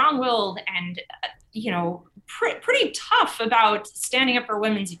 very strong-willed and, pretty tough about standing up for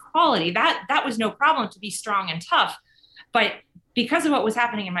women's equality. That was no problem to be strong and tough. But because of what was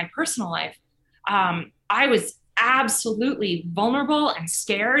happening in my personal life, I was absolutely vulnerable and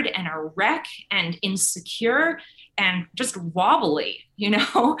scared and a wreck and insecure and just wobbly,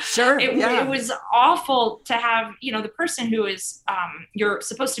 Sure. It was awful to have, the person who is, you're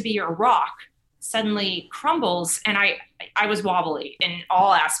supposed to be your rock suddenly crumbles. And I was wobbly in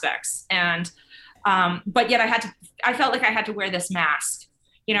all aspects. And, but yet I felt like I had to wear this mask,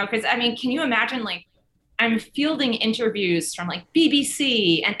 because can you imagine, I'm fielding interviews from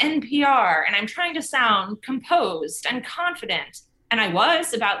BBC and NPR, and I'm trying to sound composed and confident. And I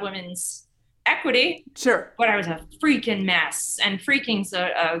was about women's equity. Sure. But I was a freaking mess, and freaking's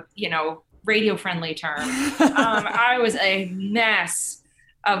a radio friendly term. I was a mess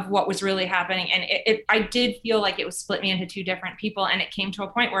of what was really happening. And I did feel like it was split me into two different people. And it came to a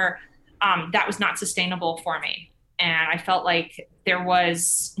point where that was not sustainable for me. And I felt like there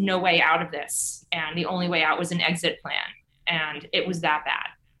was no way out of this. And the only way out was an exit plan. And it was that bad.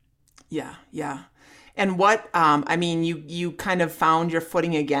 Yeah. Yeah. And what, you kind of found your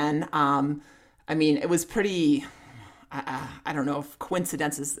footing again. It was pretty, I don't know if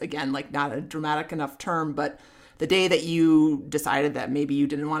coincidence is, again, not a dramatic enough term, but the day that you decided that maybe you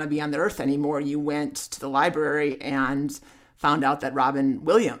didn't want to be on the earth anymore, you went to the library and found out that Robin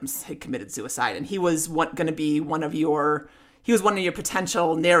Williams had committed suicide. And he was going to be one of your he was one of your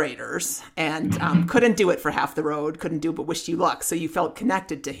potential narrators and couldn't do it for Half the Road, couldn't do it, but wished you luck. So you felt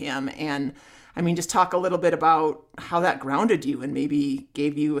connected to him. And I mean, just talk a little bit about how that grounded you and maybe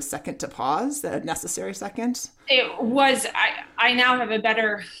gave you a second to pause, a necessary second. It was, I now have a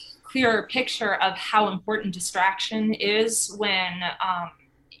better, clearer picture of how important distraction is when,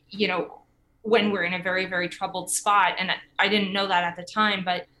 when we're in a very, very troubled spot. And I didn't know that at the time,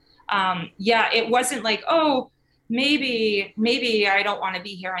 but it wasn't like, oh, maybe I don't want to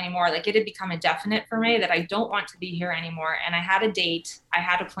be here anymore. Like, it had become a definite for me that I don't want to be here anymore. And I had a date, I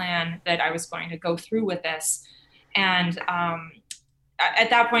had a plan that I was going to go through with this. And at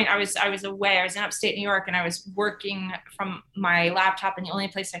that point I was away, I was in upstate New York, and I was working from my laptop, and the only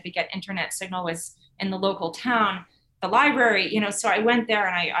place I could get internet signal was in the local town, the library, so I went there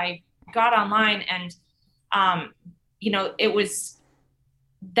and I got online, and it was,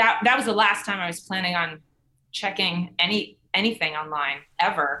 that was the last time I was planning on checking anything online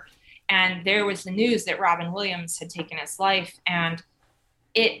ever. And there was the news that Robin Williams had taken his life, and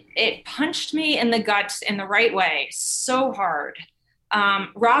it punched me in the gut in the right way so hard.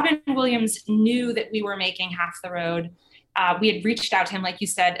 Robin Williams knew that we were making Half the Road. We had reached out to him, like you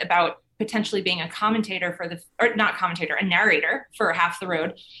said, about potentially being a commentator a narrator for Half the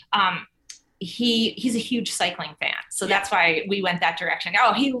Road. He's a huge cycling fan. So that's why we went that direction.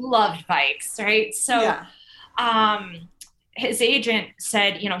 Oh, he loved bikes, right? So his agent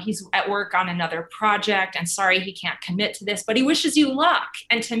said, he's at work on another project, and sorry, he can't commit to this, but he wishes you luck.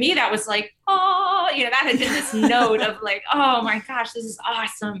 And to me, that was like, oh, that had been this note of like, oh my gosh, this is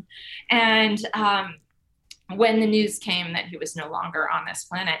awesome. And when the news came that he was no longer on this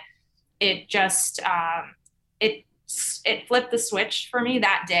planet, it just, it flipped the switch for me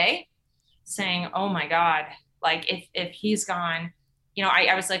that day, saying, oh my God, like if he's gone,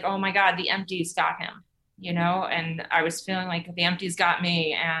 I was like, oh my God, the empty's got him, and I was feeling like the empty's got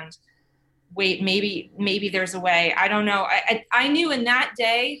me, and wait, maybe there's a way. I don't know. I knew in that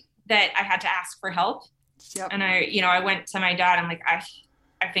day that I had to ask for help. Yep. And I went to my dad. I'm like, I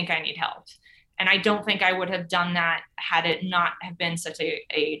think I need help. And I don't think I would have done that had it not have been such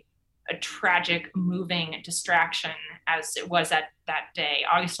a tragic, moving distraction as it was that day,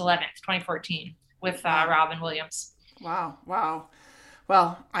 August 11th, 2014, with Robin Williams. Wow.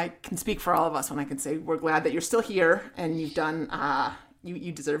 Well, I can speak for all of us when I can say we're glad that you're still here, and you've done,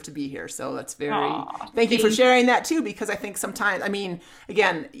 you deserve to be here. So that's thank you for sharing that too, because I think sometimes, I mean,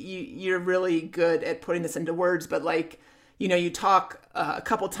 again, you're really good at putting this into words, but like, you talk a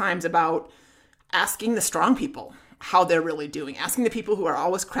couple times about asking the strong people how they're really doing, asking the people who are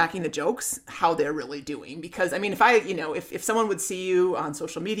always cracking the jokes how they're really doing. Because I mean, if someone would see you on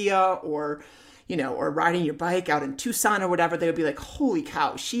social media or riding your bike out in Tucson or whatever, they would be like, holy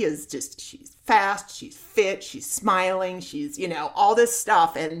cow, she's fast, she's fit, she's smiling, she's, all this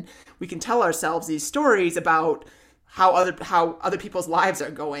stuff. And we can tell ourselves these stories about how other people's lives are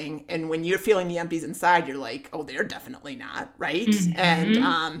going. And when you're feeling the empties inside, you're like, oh, they're definitely not. Right.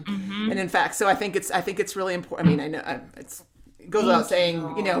 Mm-hmm. And in fact, so I think it's really important. I mean, I know it goes without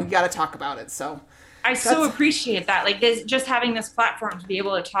saying, you got to talk about it. So I so appreciate that. Like this, just having this platform to be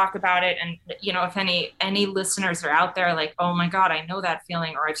able to talk about it. And, if any listeners are out there like, oh my God, I know that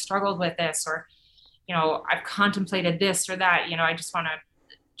feeling, or I've struggled with this, or, I've contemplated this or that, I just want to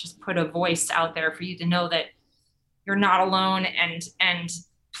just put a voice out there for you to know that you're not alone, and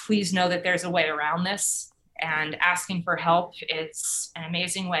please know that there's a way around this, and asking for help is an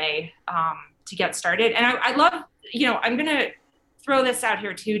amazing way to get started. And I love, I'm going to throw this out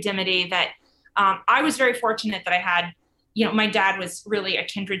here too, Dimity, that I was very fortunate that I had, my dad was really a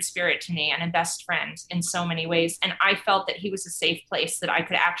kindred spirit to me and a best friend in so many ways. And I felt that he was a safe place that I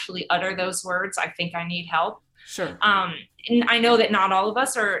could actually utter those words. I think I need help. Sure. And I know that not all of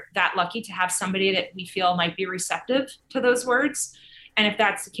us are that lucky to have somebody that we feel might be receptive to those words. And if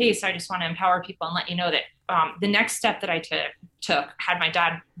that's the case, I just want to empower people and let you know that the next step that I took, had my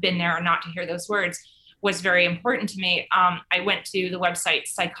dad been there or not to hear those words, was very important to me. I went to the website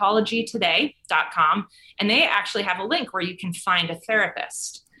psychologytoday.com, and they actually have a link where you can find a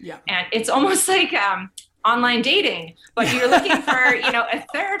therapist. Yeah. And it's almost like online dating, but you're looking for, a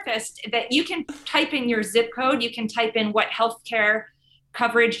therapist that you can type in your zip code, you can type in what healthcare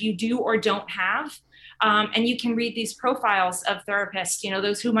coverage you do or don't have. And you can read these profiles of therapists,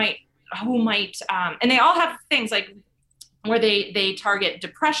 those who might, and they all have things like where they target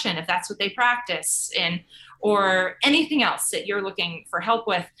depression, if that's what they practice, or anything else that you're looking for help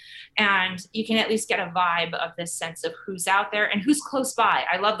with. And you can at least get a vibe of this sense of who's out there and who's close by.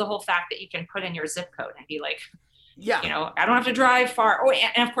 I love the whole fact that you can put in your zip code and be like, Yeah. You know, I don't have to drive far. Oh,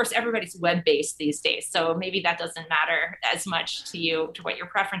 and of course, everybody's web-based these days. So maybe that doesn't matter as much to you, to what your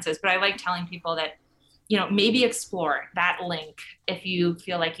preference is. But I like telling people that, you know, maybe explore that link if you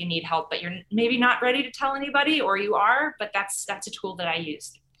feel like you need help, but you're maybe not ready to tell anybody, or you are, but that's a tool that I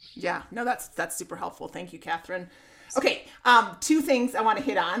use. Yeah, no, that's super helpful. Thank you, Catherine. Okay, two things I want to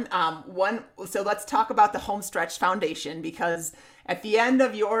hit on. One, so let's talk about the Homestretch Foundation, because at the end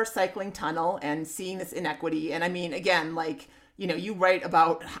of your cycling tunnel and seeing this inequity, and I mean, again, like, you know, you write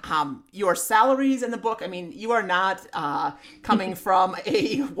about your salaries in the book. I mean, you are not coming from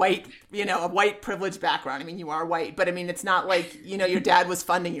a white privileged background. I mean, you are white, but I mean, it's not like, you know, your dad was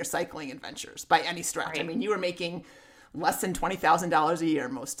funding your cycling adventures by any stretch. Right. I mean, you were making less than $20,000 a year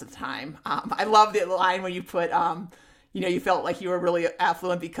most of the time. I love the line where you put, you know, you felt like you were really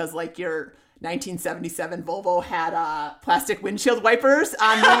affluent because like your 1977 Volvo had plastic windshield wipers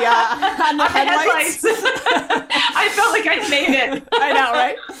on the headlights. I felt like I made it. I know,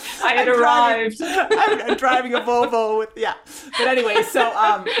 right? I had arrived. I'm driving a Volvo with, yeah. But anyway,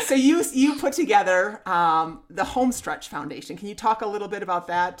 so you put together the Homestretch Foundation. Can you talk a little bit about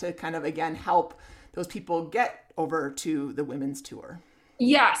that to kind of, again, help those people get over to the women's tour?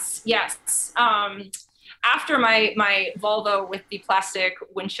 Yes. After my Volvo with the plastic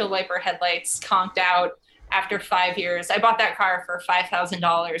windshield wiper headlights conked out after 5 years, I bought that car for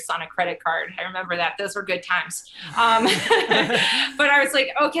 $5,000 on a credit card. I remember that. Those were good times. But I was like,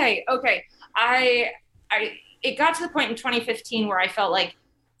 okay. It got to the point in 2015 where I felt like,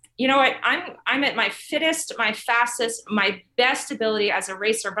 you know what, I'm at my fittest, my fastest, my best ability as a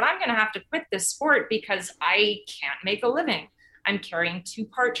racer, but I'm going to have to quit this sport because I can't make a living. I'm carrying 2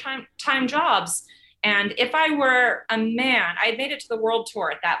 part-time jobs. And if I were a man, I had made it to the World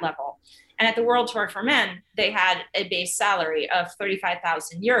Tour at that level. And at the World Tour for men, they had a base salary of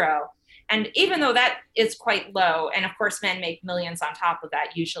 35,000 euro. And even though that is quite low, and of course men make millions on top of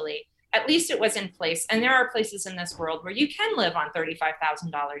that usually, at least it was in place. And there are places in this world where you can live on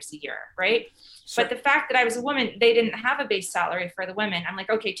 $35,000 a year, right? Sure. But the fact that I was a woman, they didn't have a base salary for the women. I'm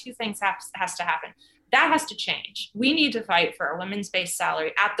like, okay, 2 things has to happen. That has to change. We need to fight for a women's base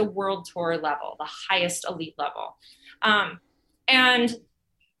salary at the World Tour level, the highest elite level. And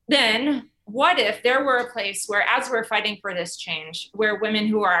then what if there were a place where, as we're fighting for this change, where women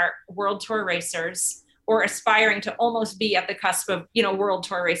who are World Tour racers or aspiring to almost be at the cusp of, you know, World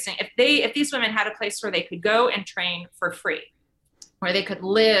Tour racing, if these women had a place where they could go and train for free, where they could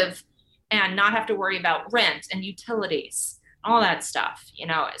live and not have to worry about rent and utilities, all that stuff, you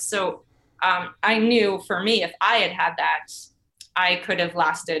know. So I knew for me, if I had that, I could have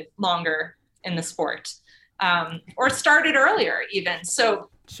lasted longer in the sport, or started earlier even. So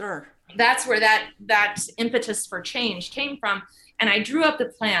sure, that's where that impetus for change came from. And I drew up the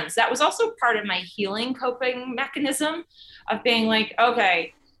plans. That was also part of my healing coping mechanism of being like,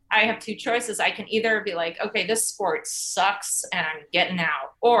 okay, I have 2 choices. I can either be like, okay, this sport sucks and I'm getting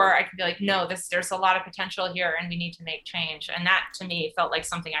out. Or I can be like, no, there's a lot of potential here and we need to make change. And that to me felt like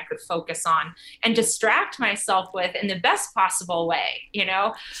something I could focus on and distract myself with in the best possible way, you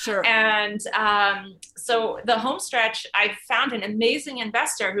know? Sure. And so the Homestretch, I found an amazing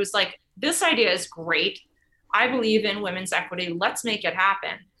investor who's like, this idea is great. I believe in women's equity. Let's make it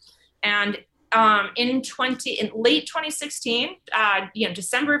happen. And in late 2016,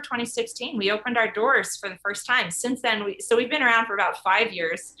 December of 2016, we opened our doors for the first time. Since then, we've been around for about 5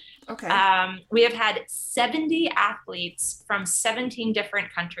 years. Okay. We have had 70 athletes from 17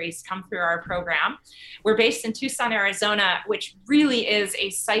 different countries come through our program. We're based in Tucson, Arizona, which really is a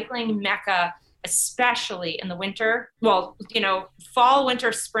cycling mecca, especially in the winter. Well, you know, fall,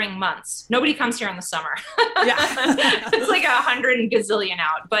 winter, spring months. Nobody comes here in the summer. Yeah. It's like 100 and gazillion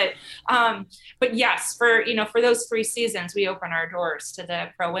out. But yes, for those 3 seasons, we open our doors to the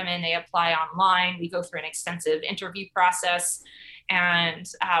pro women. They apply online. We go through an extensive interview process, and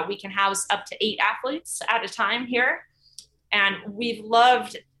we can house up to 8 athletes at a time here. And we've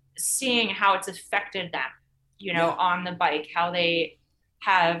loved seeing how it's affected them, you know, on the bike, how they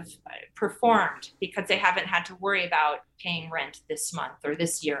have performed because they haven't had to worry about paying rent this month or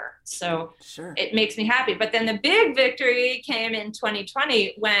this year. So sure, it makes me happy. But then the big victory came in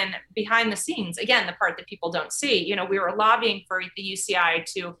 2020 when behind the scenes, again, the part that people don't see, you know, we were lobbying for the UCI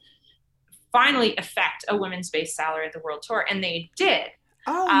to finally effect a women's base salary at the World Tour, and they did.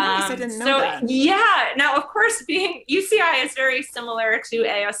 Oh, nice. I didn't know that. Yeah. Now, of course, being UCI is very similar to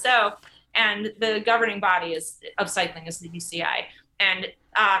ASO, and the governing body of cycling is the UCI. And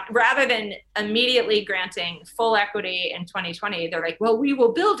rather than immediately granting full equity in 2020, they're like, well, we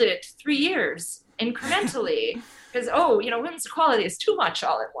will build it 3 years incrementally. because, women's equality is too much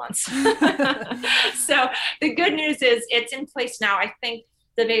all at once. So the good news is it's in place now. I think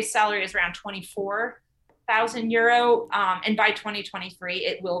the base salary is around €24,000. And by 2023,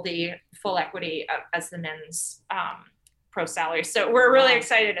 it will be full equity as the men's pro salary. So we're really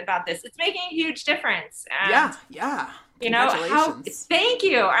excited about this. It's making a huge difference. And, yeah. Thank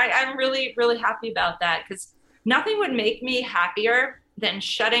you. I'm really, really happy about that, because nothing would make me happier than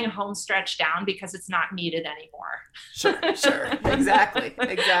shutting Homestretch down because it's not needed anymore. Sure. Exactly.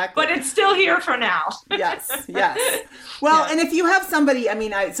 But it's still here for now. Yes. Well, and if you have somebody,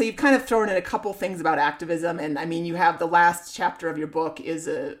 so you've kind of thrown in a couple things about activism, and you have the last chapter of your book is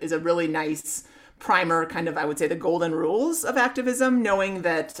a really nice primer, kind of, I would say, the golden rules of activism, knowing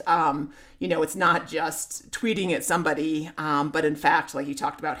that, it's not just tweeting at somebody, but in fact, like you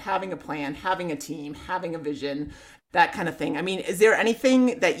talked about, having a plan, having a team, having a vision, that kind of thing. Is there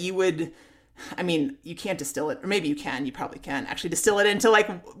anything that you would, you can't distill it, or maybe you can, you probably can actually distill it into,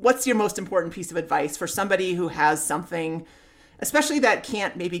 like, what's your most important piece of advice for somebody who has something, especially that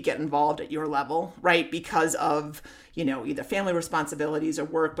can't maybe get involved at your level, right? Because of, either family responsibilities or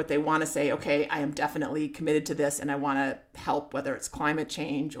work, but they want to say, okay, I am definitely committed to this and I want to help, whether it's climate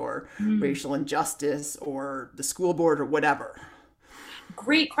change or racial injustice or the school board or whatever.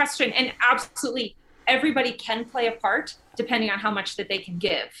 Great question. And absolutely, everybody can play a part depending on how much that they can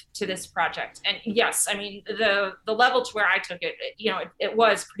give to this project. And yes, the level to where I took it, it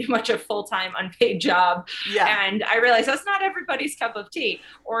was pretty much a full-time unpaid job. Yeah. And I realized that's not everybody's cup of tea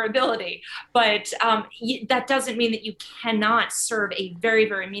or ability, but that doesn't mean that you cannot serve a very,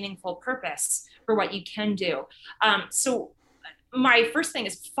 very meaningful purpose for what you can do. So my first thing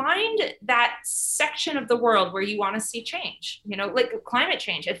is find that section of the world where you want to see change, like climate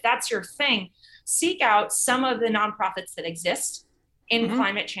change. If that's your thing, seek out some of the nonprofits that exist in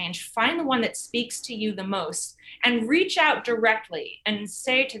climate change, find the one that speaks to you the most, and reach out directly and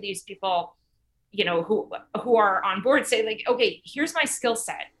say to these people, who are on board, say, like, okay, here's my skill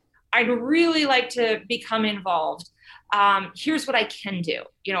set. I'd really like to become involved. Here's what I can do.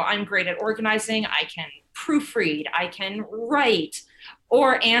 I'm great at organizing. I can proofread. I can write,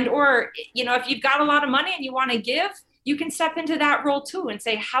 or if you've got a lot of money and you want to give, you can step into that role too and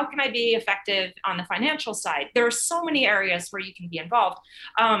say, how can I be effective on the financial side? There are so many areas where you can be involved,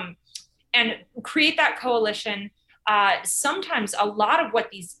 and create that coalition. Sometimes a lot of what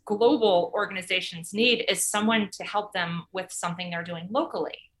these global organizations need is someone to help them with something they're doing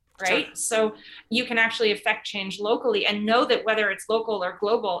locally, right? Sure. So you can actually affect change locally, and know that whether it's local or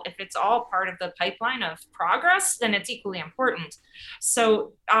global, if it's all part of the pipeline of progress, then it's equally important.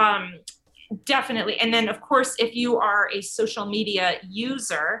 So, definitely. And then, of course, if you are a social media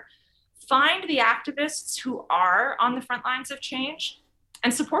user, find the activists who are on the front lines of change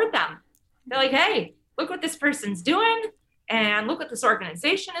and support them. They're like, hey, look what this person's doing, and look what this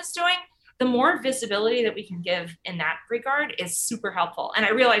organization is doing. The more visibility that we can give in that regard is super helpful. And I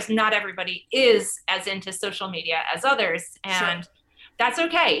realize not everybody is as into social media as others. And sure. That's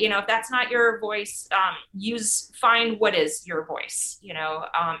okay. If that's not your voice, find what is your voice,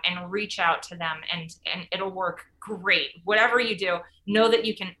 and reach out to them, and it'll work great. Whatever you do, know that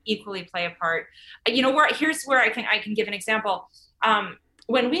you can equally play a part. Here's where I can give an example.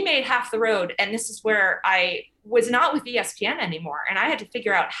 When we made Half the Road, and this is where I was not with ESPN anymore, and I had to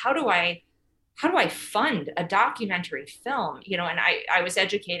figure out how do I fund a documentary film, and I was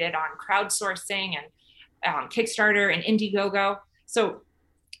educated on crowdsourcing and Kickstarter and Indiegogo. So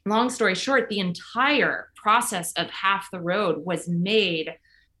long story short, the entire process of Half the Road was made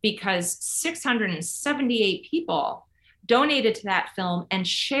because 678 people donated to that film and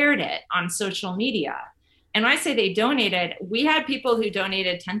shared it on social media. And when I say they donated, we had people who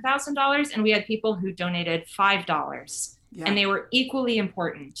donated $10,000 and we had people who donated $5. Yeah. And they were equally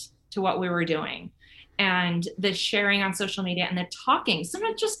important to what we were doing. And the sharing on social media and the talking,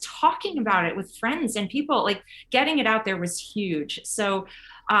 sometimes just talking about it with friends and people, like getting it out there was huge. So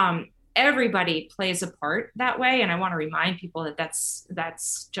everybody plays a part that way. And I want to remind people that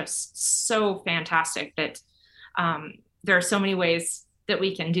that's just so fantastic that there are so many ways that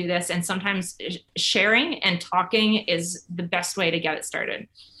we can do this. And sometimes sharing and talking is the best way to get it started.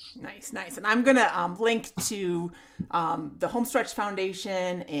 Nice. And I'm going to link to the Homestretch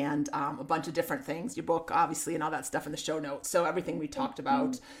Foundation and a bunch of different things, your book, obviously, and all that stuff in the show notes. So everything we talked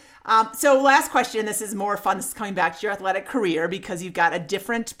about. So last question, this is more fun. This is coming back to your athletic career because you've got a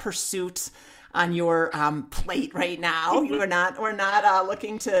different pursuit on your plate right now. We're not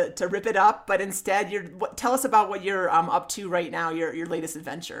looking to rip it up, but instead tell us about what you're up to right now, your latest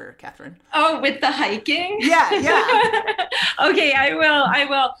adventure, Catherine. Oh, with the hiking? Yeah. Okay, I will.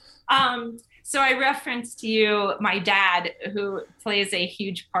 So I referenced to you my dad, who plays a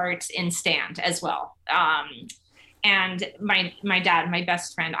huge part in stand as well. And my dad, my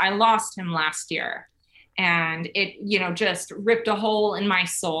best friend, I lost him last year. And it, just ripped a hole in my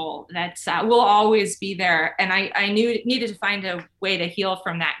soul that will always be there. And I needed to find a way to heal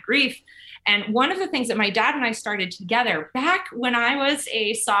from that grief. And one of the things that my dad and I started together back when I was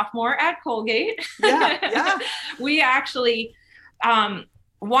a sophomore at Colgate, we actually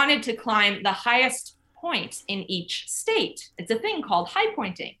wanted to climb the highest point in each state. It's a thing called high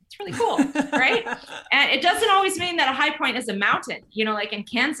pointing. It's really cool, right? And it doesn't always mean that a high point is a mountain. Like in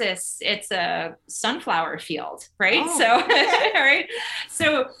Kansas, it's a sunflower field, right? Right?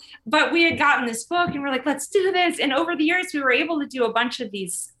 So, but we had gotten this book and we're like, let's do this. And over the years, we were able to do a bunch of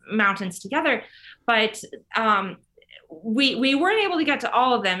these mountains together, but we weren't able to get to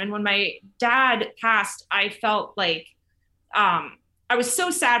all of them. And when my dad passed, I felt like, I was so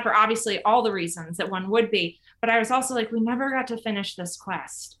sad for obviously all the reasons that one would be, but I was also like, we never got to finish this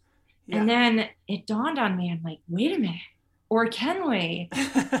quest. Yeah. And then it dawned on me, I'm like, wait a minute, or can we?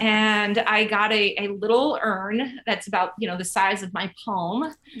 And I got a little urn that's about, the size of my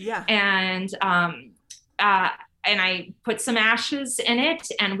palm. Yeah. And I put some ashes in it,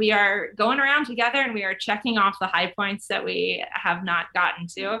 and we are going around together and we are checking off the high points that we have not gotten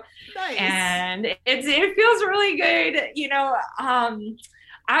to. Nice. And it feels really good.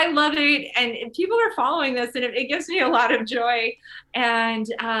 I love it. And people are following this, and it gives me a lot of joy. And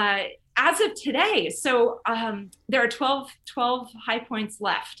as of today, so there are 12 high points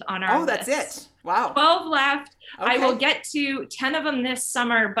left on our list. That's it. Wow. 12 left. Okay. I will get to 10 of them this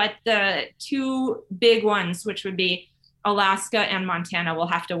summer, but the two big ones, which would be Alaska and Montana, will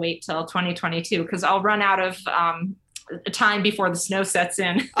have to wait till 2022 because I'll run out of time before the snow sets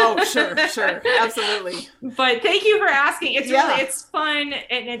in. Oh, sure. Absolutely. But thank you for asking. It's really, it's fun.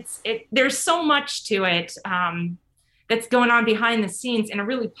 And there's so much to it. That's going on behind the scenes in a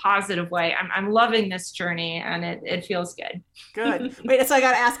really positive way. I'm loving this journey, and it feels good. Good. Wait, so I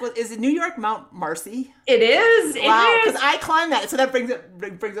got to ask, is it New York Mount Marcy? It is. Wow, because I climbed that. So that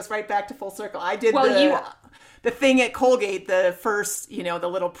brings us right back to full circle. I did the thing at Colgate, the first, the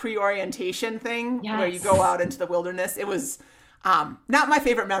little pre-orientation thing where you go out into the wilderness. It was not my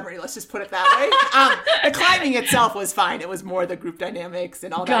favorite memory. Let's just put it that way. The climbing itself was fine. It was more the group dynamics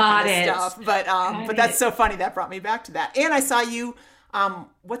and all that kind of stuff. But that's so funny. That brought me back to that. And I saw you.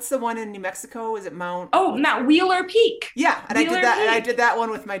 What's the one in New Mexico? Is it Mount Wheeler Peak? Yeah, and Wheeler I did that. Peak. And I did that one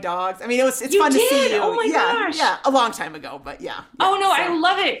with my dogs. I mean, it's fun to see you. Oh my gosh! Yeah, a long time ago, but yeah. Oh no, so. I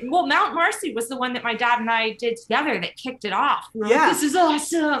love it. Well, Mount Marcy was the one that my dad and I did together that kicked it off. We were like, this is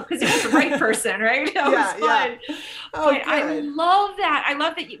awesome because it was the right person, right? That was fun. Yeah. Oh, good. I love that. I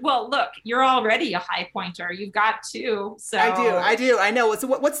love that. Look, you're already a high pointer. You've got two. So I do. I know. So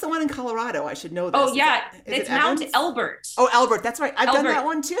what's the one in Colorado? I should know this. Oh yeah, it's Mount Elbert. Oh, Elbert. That's right. I've done that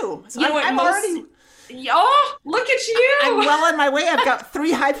one too. So I'm already. Oh, look at you. I'm well on my way. I've got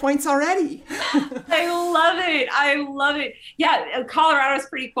 3 high points already. I love it. Yeah, Colorado is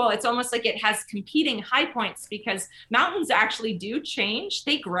pretty cool. It's almost like it has competing high points because mountains actually do change.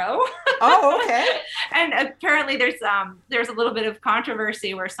 They grow. Oh, okay. And apparently there's a little bit of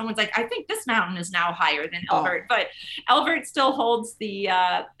controversy where someone's like, I think this mountain is now higher than Elbert. But Elbert still holds the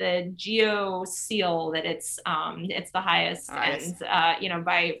geo seal that it's the highest. Nice. And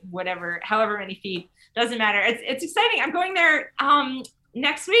by however many feet. Doesn't matter. It's exciting. I'm going there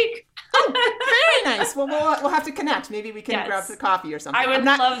next week. Oh, very nice. Well, we'll have to connect. Maybe we can grab some coffee or something. I would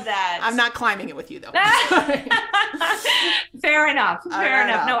love that. I'm not climbing it with you though. Fair enough. Fair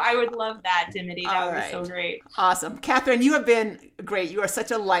enough. No, I would love that, Dimity. That would be so great. Awesome. Catherine, you have been great. You are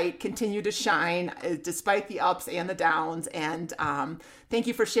such a light. Continue to shine despite the ups and the downs. And thank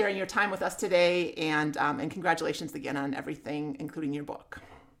you for sharing your time with us today. And congratulations again on everything, including your book.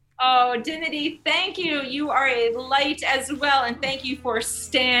 Oh, Dimity, thank you. You are a light as well. And thank you for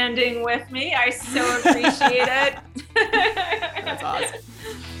standing with me. I so appreciate it. That's awesome.